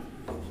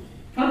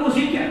فرموس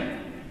یہ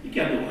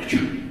کیا دعا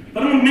چھو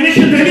فرمو منش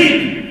دلیل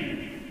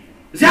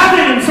زیادہ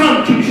انسان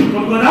چھو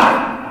شکر گزار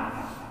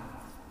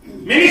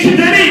منش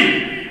دلیل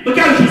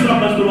بکیا چھو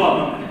ربس دعا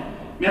مانگنے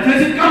میں تھا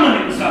کمن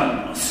انسان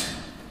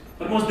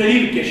فرموس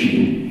دلیل کیا شی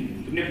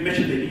تم نے مچ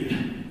دلیل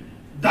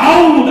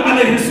داؤد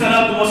علیہ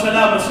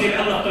السلام سے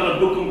اللہ تعالیٰ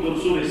حکم کو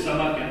رسول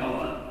السماء کے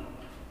حوالہ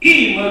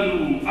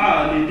ایمنوا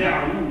آل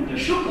داؤد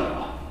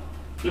شکرا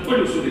تو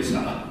پڑھو رسول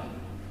السماء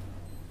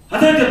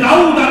حضرت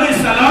داؤد علیہ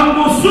السلام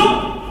کو سب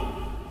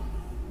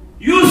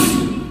یس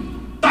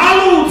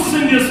طالوت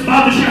سندس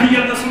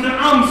بادشاہیت سندر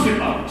عام سے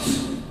پاس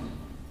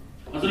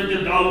حضرت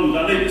داؤد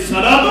علیہ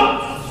السلام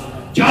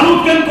جالوت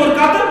کن کو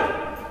قتل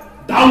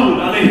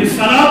داؤد علیہ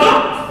السلام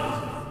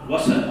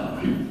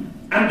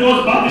and those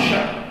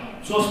بادشاہ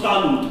سوس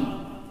طالوت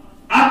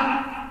اب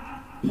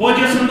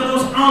فوجہ سندر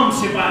اس عام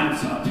سپاہن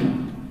ساتھ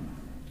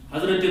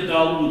حضرت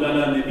داؤد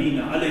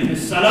نبینا علیہ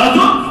السلام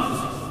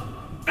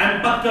ان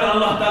پتر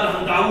اللہ تعالیٰ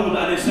داؤد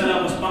علیہ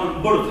السلام اس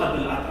پانن بڑھ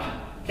فضل آتا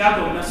کیا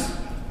کرنس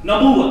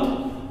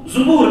نبوت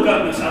زبور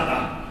کرنس آتا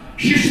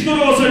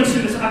ششتر روزن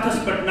سندس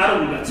آتس پر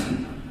نرم گت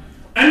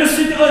انس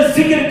سید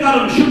ذکر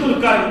کرن شکر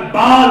کرن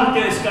بال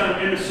کے اس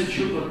کرن انس سید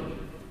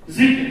شکر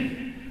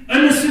ذکر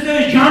انس سید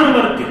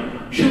جانور کے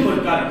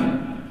شکر کرن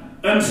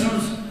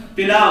انسنز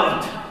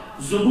تلاوت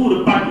زبور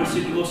پڑھنے سے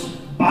اس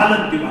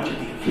بالن دی واجہ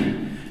دی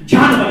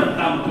جانور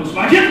تامت اس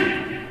واجہ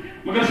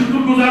مگر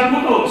شکر گزار کو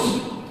دوس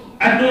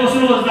ادوس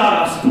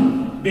روزدار است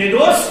بے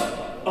دوس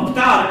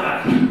ابتار کر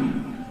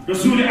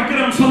رسول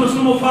اکرم صلی اللہ علیہ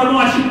وسلم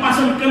فرموا شی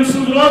پسند کم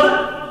سند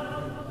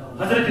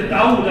روز حضرت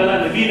داؤد علیہ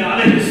نبینا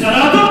علیہ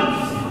السلام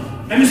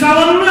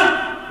مثالن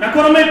میں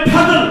کرو میں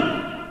فضل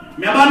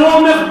میں بنو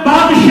میں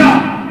بادشاہ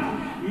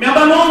میں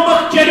بنو میں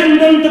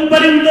چرندن تو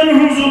پرندن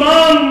ہوں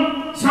زبان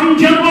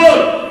سمجھن بول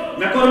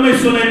میں کرو میں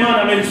سلیمان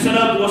علیہ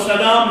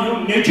السلام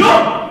ہوں نیچو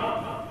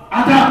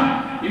آتا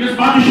یہ اس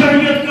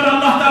بادشاہیت کر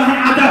اللہ تعالیٰ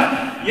آتا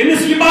یہ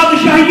اس کی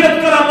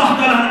بادشاہیت کر اللہ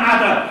تعالیٰ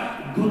آتا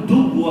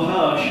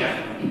گدوها شہر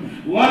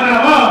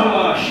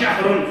ورواها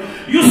شہر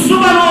یہ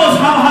صبح روز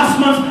ہوا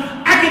اسمز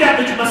اکریت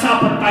اچھ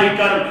مسافت تائی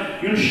کر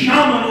یہ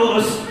شام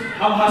روز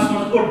ہوا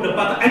اسمز اٹھ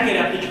پت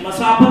اکریت اچھ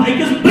مسافت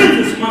ایکس برد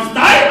اسمز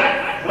تائی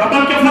ربا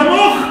کے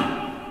فرموخ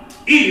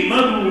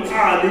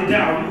ایمنوا آل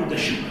داؤد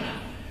شکر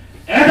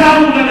اے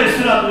داؤد علیہ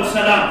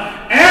السلام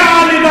اے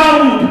آل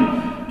داؤد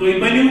تو یہ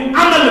بنیو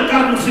عمل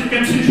کرنے سے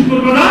کم سے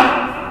شکر گزار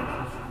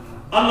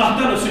اللہ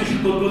تعالیٰ سے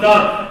شکر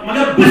گزار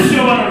مگر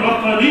بسیور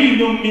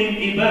وقلیل من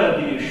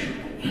عبادی شکر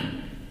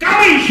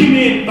کمی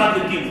شمین بند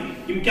کی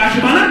یم کیا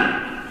شبانا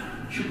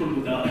شکر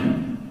گزار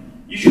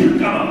یہ شکر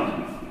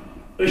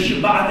کمال اش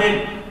بعد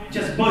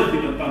جذبات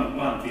دیون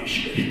پان پیش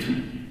کرت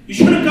یہ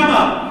شکر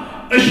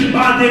کمال اش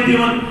بعد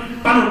دیون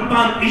پان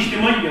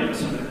اجتماعیت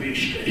سندر پیش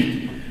پیش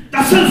کریں.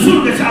 تسلسل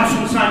گژھِ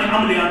آسُن سانہِ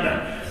عملہِ اندر,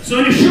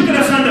 سٲنِس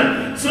شُکرس اندر,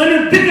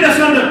 سٲنِس ذِکرس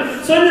اندر,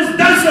 سٲنِس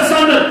درسس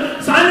اندر,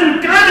 سانٮ۪ن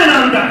کامٮ۪ن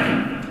اندر.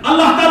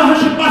 اللہ تعالیٰ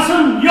چھُ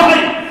پسنٛد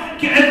یِہوٚے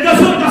کہ أسۍ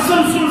گژھو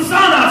تسلسل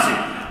سان آسٕنۍ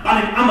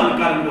پنٕنۍ عمل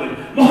کرن وٲلۍ.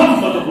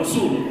 محمد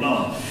رسول اللہ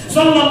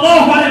صلی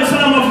اللہ علیہ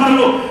وسلم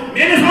فرمو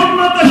میٲنِس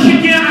اُمتس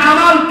چھِ کینٛہہ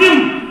اعمال تِم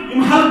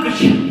یِم ہلکہٕ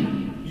چھِ,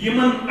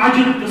 یِمن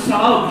اجر تہٕ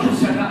ثواب چھُ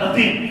سٮ۪ٹھاہ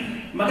عظیٖم,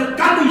 مگر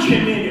کمی چھِ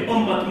میٛانہِ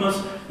اُمت منٛز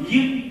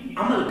یہِ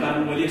عمل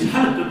کرن وٲلِس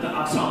ہلکہٕ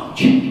تہٕ آسان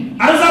چھِ.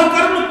 عرض آو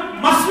کرنہٕ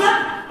مثلاً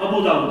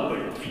ابو داؤد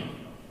پٔرِو,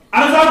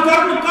 عرض آو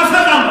کرنہٕ کۄس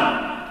حظ عمل,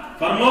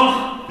 فرموکھ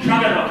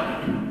شۄنٛگن وقتہٕ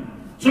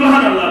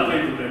سبحان اللہ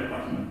 33 لٹہِ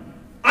پڑھُن,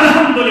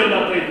 الحمدللہ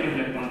 33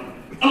 لٹہِ پڑھُن,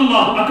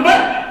 اللہ اکبر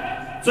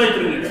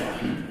 34 لٹہِ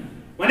پڑھُن.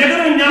 وۄنۍ اگر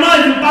وۄنۍ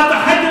نٮ۪مازِ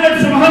پتہٕ ہتہِ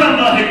لٹہِ سبحان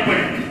اللہ ہیٚکہِ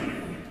پٔرِتھ,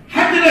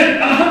 ہتہِ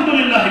لٹہِ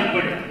الحمدللہ ہیٚکہِ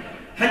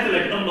پٔرِتھ, ہتہِ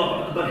لٹہِ اللہ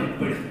اکبر ہیٚکہِ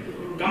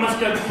پٔرِتھ, کم از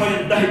کم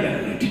پٔرِن 10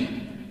 لٹہِ.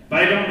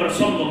 پیغمبر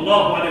صلی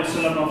اللہ علیہ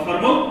وسلم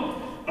فرمو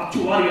اتھ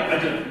چھُ واریاہ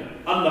اجر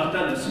اللہ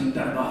تعالیٰ سٕنٛدِ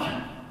دربار.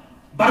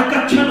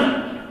 برکت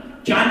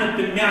چھنہٕ چانہِ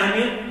تہٕ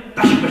میانہِ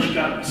تشبش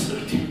کرنہٕ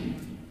سۭتۍ.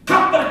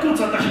 خبر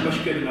کۭژاہ تشبش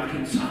کٔرِتھ اکھ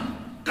انسان,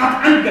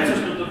 قطعاً گژھٮ۪س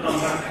نہٕ توٚتام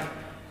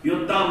برکت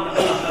یوٚتام نہٕ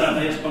اللہ تعالیٰ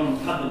تھایس پنُن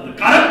فضل تہٕ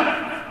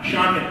کرم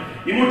شامل.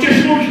 یِمو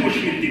چشمو چھِ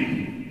وٕچھمٕتۍ تِم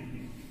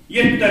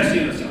ییٚتھۍ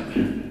تحصیٖلس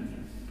اندر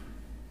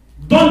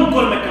دۄن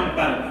کوٚر مےٚ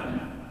کمپیرِزن.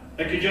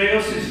 أکِس جایہِ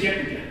ٲس أسۍ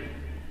یکجاہ,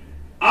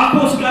 اکھ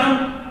اوس کران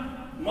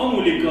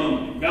معموٗلی کٲم,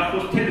 بیٛاکھ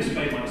اوس تھٔدِس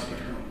پیمانس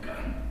پٮ۪ٹھ کٲم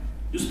کران.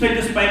 یُس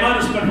تھٔدِس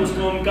پیمانس پٮ۪ٹھ اوس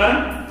کٲم کران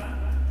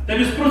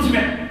تٔمِس پرٛژھ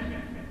مےٚ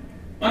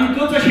وۄنۍ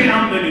کۭژاہ چھے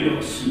آمدنی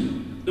دۄہس,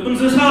 دوٚپُن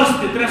 2000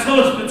 تہِ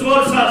 3000 تہِ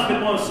 4000 تہِ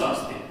 5000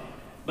 تہِ,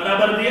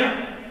 برابر دِیا,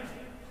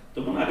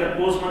 دوٚپُن اگر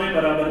پوٚز ونے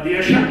برابر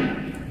دِیا چھا.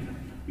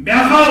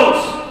 بیٛاکھا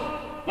اوس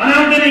وۄنۍ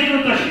آمدنی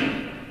کۭژاہ چھِ,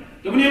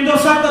 دوٚپُن ییٚمہِ دۄہ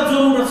 70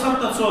 ضروٗرت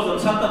 70 سوزن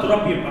 70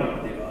 رۄپیہِ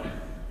پروردگار,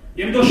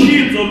 ییٚمہِ دۄہ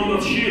 60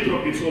 ضروٗرت 60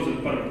 رۄپیہِ سوزن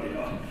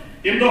پروردگار,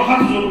 ییٚمہِ دۄہ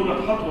 100 ضروٗرت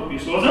 100 رۄپیہِ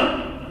سوزن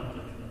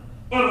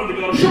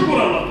پروردگار. شُکر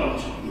اللہ تعالیٰ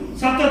سُنٛد,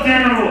 70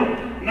 زینن وول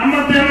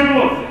 90 زینن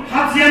وول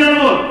 100 زینن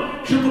وول,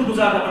 شُکر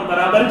گُزار دپان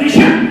برابر تہِ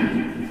چھا.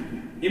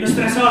 ییٚمِس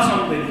 3000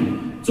 آمدنی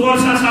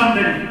 4000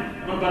 آمدنی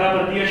دپان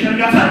برابر دِیا چھنہٕ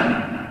گژھان,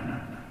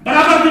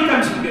 برابر تہِ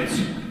کمہِ سۭتۍ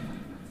گژھِ.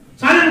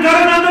 سانٮ۪ن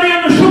گرن اندر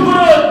ییٚلہِ نہٕ شُکر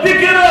ٲس,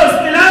 ذِکر ٲس,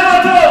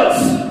 تِلاوت ٲس,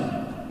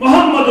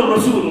 محمد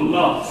رسول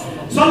اللہ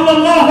صلی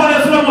اللہ علیہ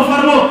وسلم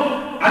فرمو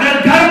اگر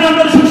گرن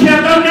اندر چھُ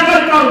شیطان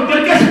نٮ۪بر کرُن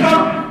تیٚلہِ کیٛاہ چھُ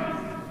کرُن.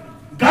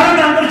 گرن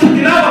اندر چھُ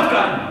تِلاوت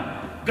کرُن,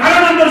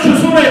 گرن اندر چھُ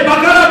سورہ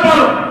بقرہ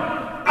پرُن.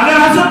 اگر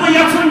ہسا تُہۍ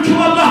یژھان چھِو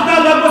اللہ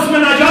تعالیٰ گوٚژھ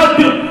مےٚ نجات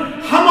دیُن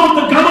ہمو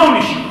تہٕ غمو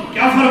نِش,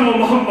 کیٛاہ فرمو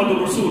محمد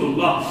رسول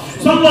اللہ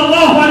صلی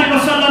اللہ علیہ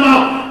وسلم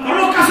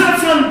فرمو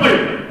کثرت سان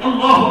پٔرِو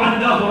اللہ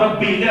اللہ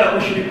ربی لا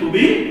اشرک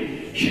بی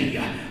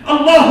شیئا,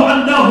 اللہ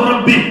اللہ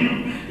ربی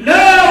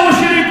لا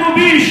اشرک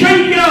بی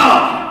شیئا.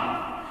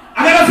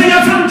 اگر ہسا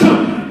یژھان چھُ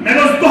مےٚ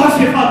گوٚژھ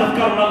دۄہس حفاظت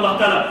کرُن اللہ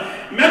تعالیٰ,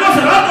 مےٚ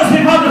گوٚژھ راتس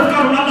حفاظت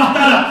کرُن اللہ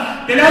تعالیٰ,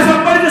 تیٚلہِ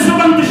ہسا پٔرزِ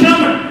صبحن تہٕ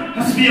شامن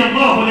حسبی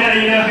اللہ لا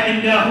الہ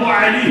الا هو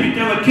علیہ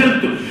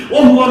توکلت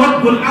وهو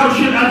رب العرش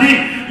العظیم.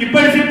 یہ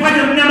پٔرزِ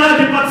فجر نٮ۪مازِ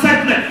پتہٕ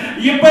 7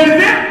 لٹہِ, یہ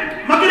پٔرزِ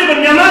مغرب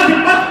نٮ۪مازِ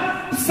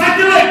پتہٕ 7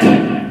 لٹہِ.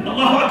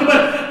 اللہ اکبر.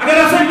 اگر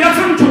ہسا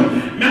یژھان چھُ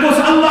مےٚ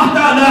گوٚژھ اللہ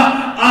تعالیٰ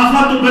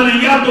آفات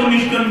بلیاتو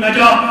نِش دیُن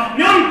نجات,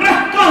 میون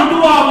پرٛٮ۪تھ کانٛہہ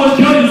دُعا اوس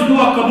جٲیِز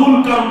دُعا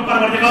قبوٗل کرُن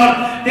پروردگار,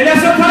 تیٚلہِ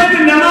ہسا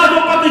تھٲیِو نٮ۪مازو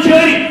پتہٕ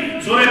جٲری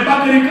سورہ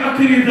بقرٕکۍ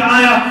ٲخری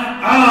آیا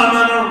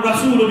آمن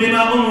الرسول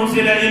بما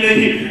انزل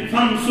الیہ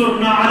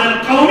فانصرنا علی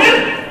القوم.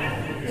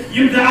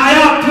 یم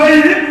آیات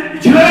تھٲیِو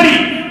جٲری,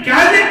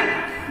 کیٛازِ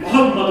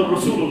محمد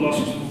رسول اللہ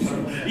صلی اللہ علیہ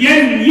وسلم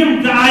ییٚلہِ یم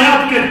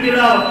آیات کٔرۍ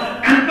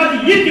تِلاوت امہِ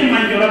پتہٕ یہِ تہِ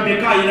منگہِ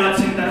رۄبِ کائنات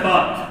سٕنٛدِ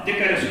دربار تہِ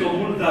کرٮ۪س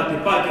قبوٗل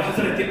تہٕ پاکہِ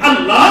حضرت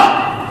اللہ.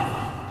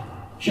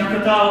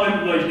 شکت آو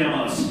أمۍ لٲج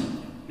نٮ۪ماز,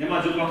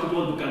 نٮ۪مازُک وقت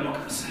ووت, بہٕ کرٕ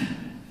مۄختصر.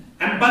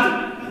 امہِ پتہٕ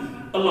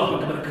اللہ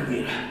اکبر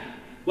کبیرہ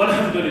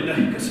والحمدللہ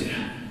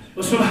کثیرہ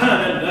وسبحان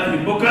اللہ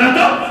بکرۃ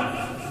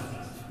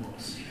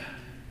واصیلہ.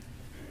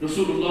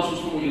 رسول اللہ صلی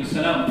اللہ علیہ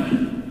وسلم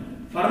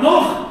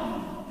فرموخ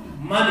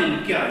من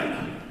الكائنة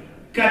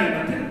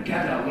كلمة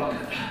كذا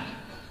وكذا,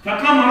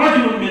 فقام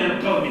رجل من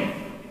القوم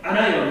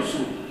أنا يا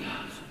رسول الله.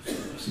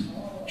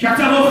 شخص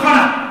أبو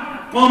خلا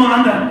قوم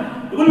عنده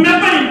يقول ما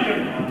بني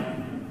كلمة.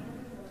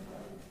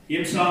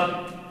 يمساد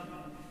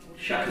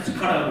شخص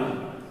خلا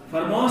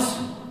فرموس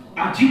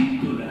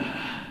عجبت لها.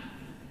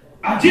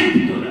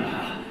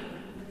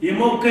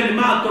 يمو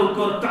كلمات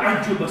وكر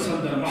تعجب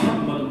صدر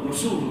محمد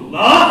رسول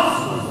الله.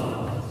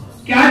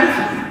 كيف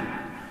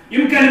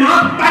يم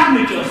كلمات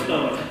بعد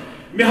استوت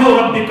مهو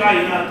رب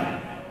كائنات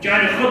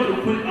جعل خضر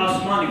كل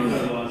آسمان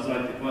ذات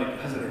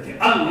حضرت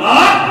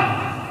الله.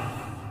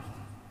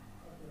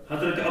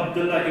 حضرت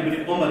عبداللہ ابن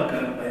عمر کا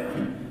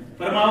بیان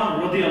فرمان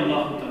رضی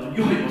اللہ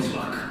تعالی یہی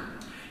مسلک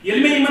یل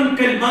میں من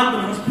کلمات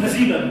ہنس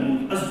فضیلت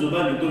بود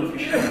الزبان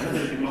درفش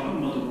حضرت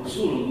محمد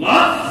رسول اللہ.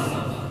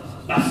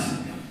 بس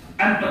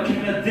ان پر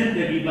چکنا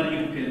زندگی بر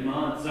یم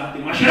کلمات ذات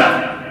مشرف.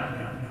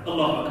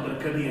 اللہ اکبر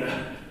کبیرہ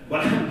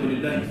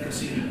والحمدللہ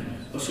کثیرہ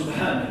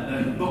وسبحان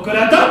اللہ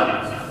بکرۃ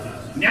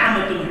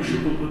نعمتن ہن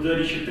شکر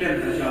گزاری چھ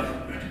ترین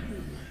درجات پہ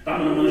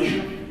تمن من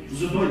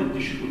زبان تہ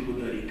شکر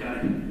گزاری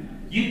کریں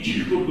یہ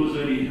شکر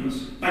گزاری ہنس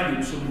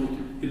پنن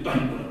ثبوت یہ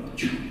تہ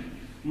چھ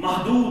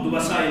محدود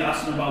وسائل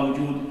آسن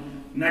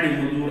باوجود نڑی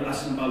مدور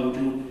آسن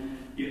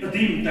باوجود یہ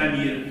عظیم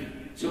تعمیر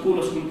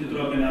سکولس کن تہ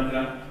درو بنا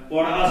درا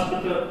اور آس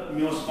پتہ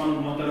میوس پن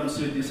محترم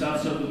سید نثار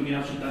صاحب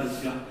دنیا چھ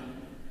درسگاہ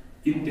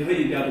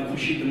انتہائی زیادہ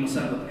خوشی تو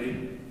مسرت گئی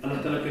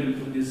اللہ تعالیٰ کریم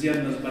تہندس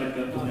زینس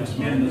برکت تہندس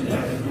محنتس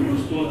برکت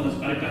تہندس تولنس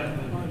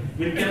برکت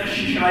ونکس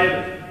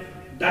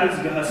شاید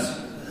درسگاہس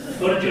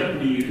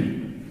ارجنٹ نیڈ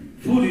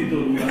فوری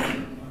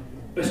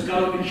ضرورت اس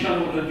کرو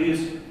انشاءاللہ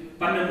العزیز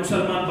پنن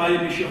مسلمان بھائی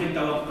نش یہ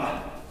توقع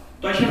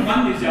تہ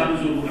ون زیادہ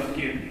ضرورت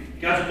کی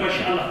کیا تہ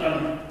اللہ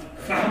تعالیٰ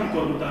فہم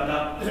کورمت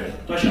عطا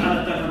تہ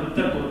اللہ تعالیٰ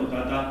رتر کورمت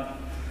عطا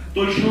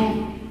تہ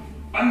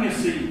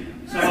پنس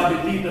ثواب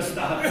دیدس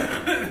تحت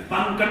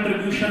پن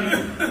کنٹریبیوشن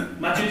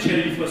مسجد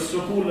شریفس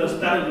سکولس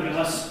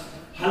درگاہس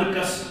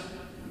حلقس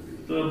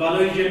تو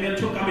بالائی جمعیت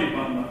چھو کمی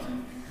پہمت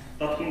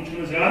تت کن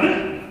چھو زیادہ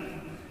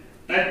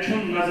تت چھو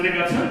نظر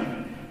گژھان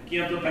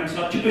کیا تو تمہ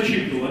سات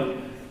اچھی دور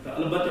تو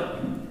البتہ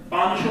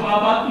پان چھو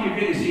آباد یہ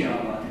گئی اسی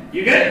آباد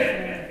یہ گئی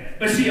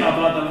اسی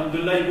آباد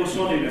الحمدللہ یہ گو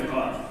سونے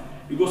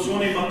وقار یہ گو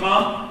سونے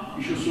مقام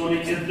یہ چھو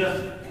سونے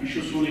عزت یہ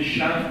چھو سونے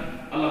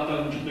شرف اللہ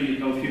تعالیٰ چھو تو یہ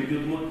توفیق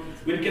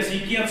دیتمت ونکس یہ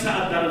کیا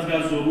ساتھ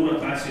درسگاہ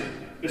ضرورت آسے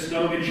اس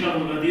کرو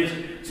انشاءاللہ العزیز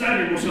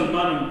سارے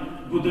مسلمان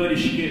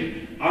گزارش کے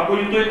آگو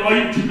یہ تو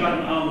عائد چھو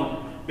کرن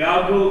آمد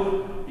بیاگو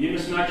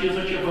یمس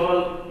ناچیزہ چپال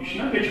یہ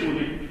چھنا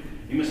پیچھولی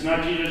یمس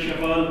ناچیزہ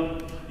چپال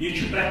یہ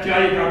چھو پرت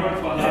جائے دامن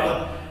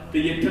پھہلاوت تو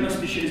یہ تنس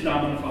تہ اس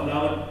دامن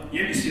پھہلاوت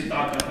یمس یہ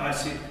طاقت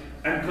آسے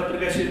ام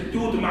خاطر گژھِ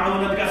تیوت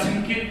معاونت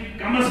گژھن کہ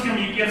کم از کم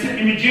یہ کیسے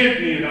امیجیٹ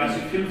نیڈ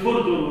آسے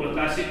فلفور ضرورت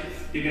آسے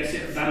یہ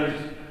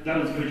گژھِ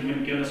درسگاہ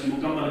ونکس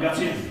مکمل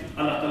گژھن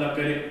اللہ تعالیٰ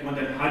کرے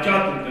تہندین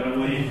حاجاتن تہ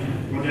روائی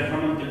تہندین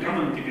ہمن تہ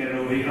غمن تہ کرے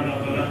روائی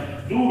اللہ تعالیٰ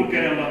دور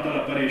کرے اللہ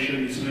تعالیٰ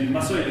پریشانی سن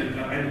مسائل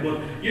کر عین گو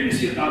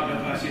یمس یہ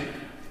طاقت آسے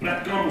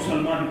پرت کانٛہہ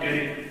مسلمان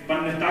کرے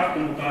پننہِ طاقت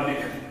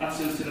مطابق اتھ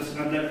سلسلس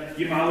اندر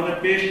یہ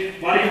معاونت پیش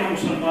واریاہ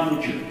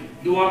مسلمانو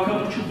چھ دعا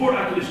خاطر چھ بوڑ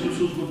اکھ لسٹ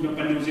سوزمت مے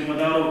پننیو ذمہ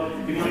دارو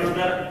یمن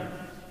اندر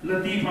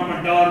لطیف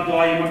احمد ڈار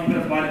دعائے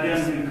مغفرت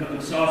والدین ہند خاطر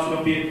 100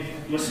 رۄپیہِ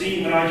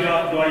وسیم راجا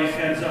دعائے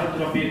خیر 100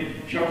 رۄپیہِ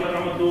شوکت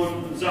احمد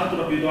لون 100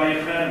 رۄپیہِ دعائے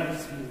خیر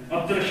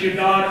عبدالرشید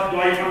ڈار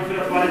دعائے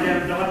مغفرت والدین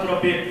 100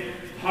 رۄپیہِ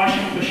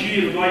ہاشم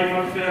بشیر دعائے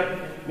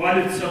مغفرت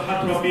والد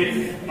صاحب 100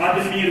 رۄپیہِ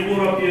عادل میر 2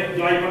 رۄپیہِ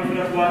دعائے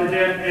مغفرت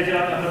والدین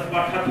اعجاز احمد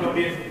بٹ 100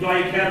 رۄپیہِ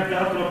دعائے خیر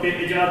 10 رۄپیہِ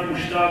اعجاز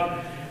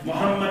مشتاق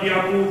محمد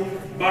یعقوب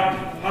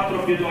بٹ 100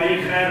 رۄپیہِ دعائے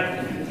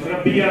خیر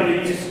ربیہ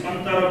رئیس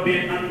 15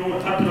 رۄپیہِ انور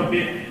 100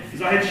 رۄپیہِ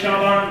زاہد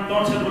شعبان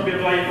 65 رۄپیہِ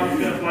دعائے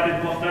مغفرت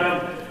والد محترم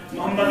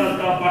محمد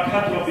الطاف بٹ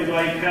 100 رۄپیہِ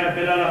دعائے خیر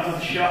بلال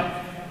احمد شاہ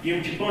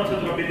یم 65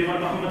 رۄپیہِ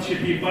دِوان محمد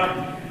شفیع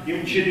بٹ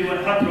یم دِوان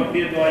 100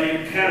 رۄپیہِ دعائے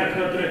خیر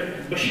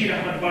خٲطرٕ بشیر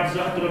احمد بٹ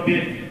 100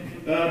 رۄپیہِ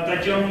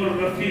تجمل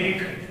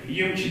رفیق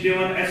یم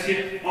دِوان اسہِ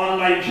آن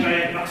لائن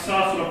شاید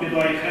 100 رۄپیہِ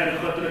دعائے خیر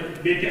خٲطرٕ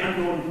بیٚیہِ تہِ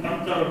انون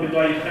 15 رۄپیہِ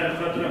دعائے خیر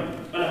خٲطرٕ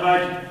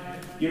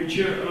الحاج یم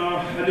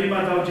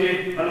حلیمہ زوجے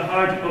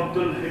الحاج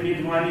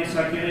عبدالحمید وانی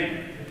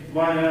ساکینٕکۍ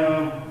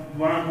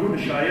وان گُڈ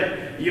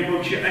شاید یمو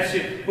اسہِ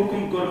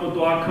حکم کوٚرمُت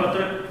دعا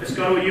خٲطرٕ أسۍ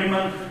کرو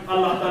یمن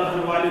اللہ تعالیٰ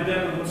ہن والدین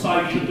ہُنٛد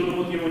سایہِ چھُ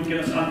تُلمُت یِم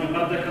ونکیٚنس عالمہِ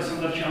بردخس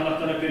اندر چھِ اللہ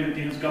تعالیٰ کٔرِن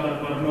تِہنٛز قبر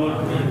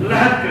پرنور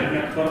لحد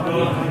کٔرنکھ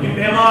پرنور یِم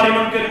بیمار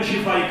یِمن کٔرِن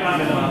شفاء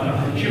کامل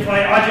عطا شفاء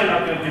عاجلہ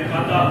کٔرنکھ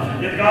عطا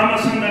یتھ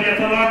گامس اندر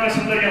یتھ علاقس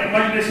اندر یتھ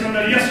مجلس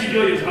اندر یس یہِ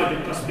جٲیز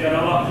حاجت قصد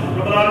روا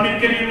رب العالمین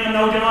کٔرِن یِمن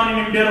نوجوان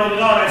یِم بے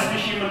روزگار اسہِ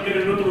نِش یِمن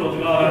کٔرِن رُت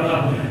روزگار عطا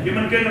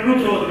یِمن کٔرِن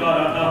رُت روزگار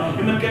عطا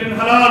یِمن کٔرِن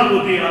حلال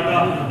روزی عطا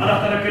اللہ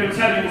تعالیٰ کٔرِن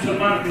سارنٕے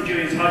مسلمانن ہٕنٛدۍ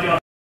جٲیز حاجات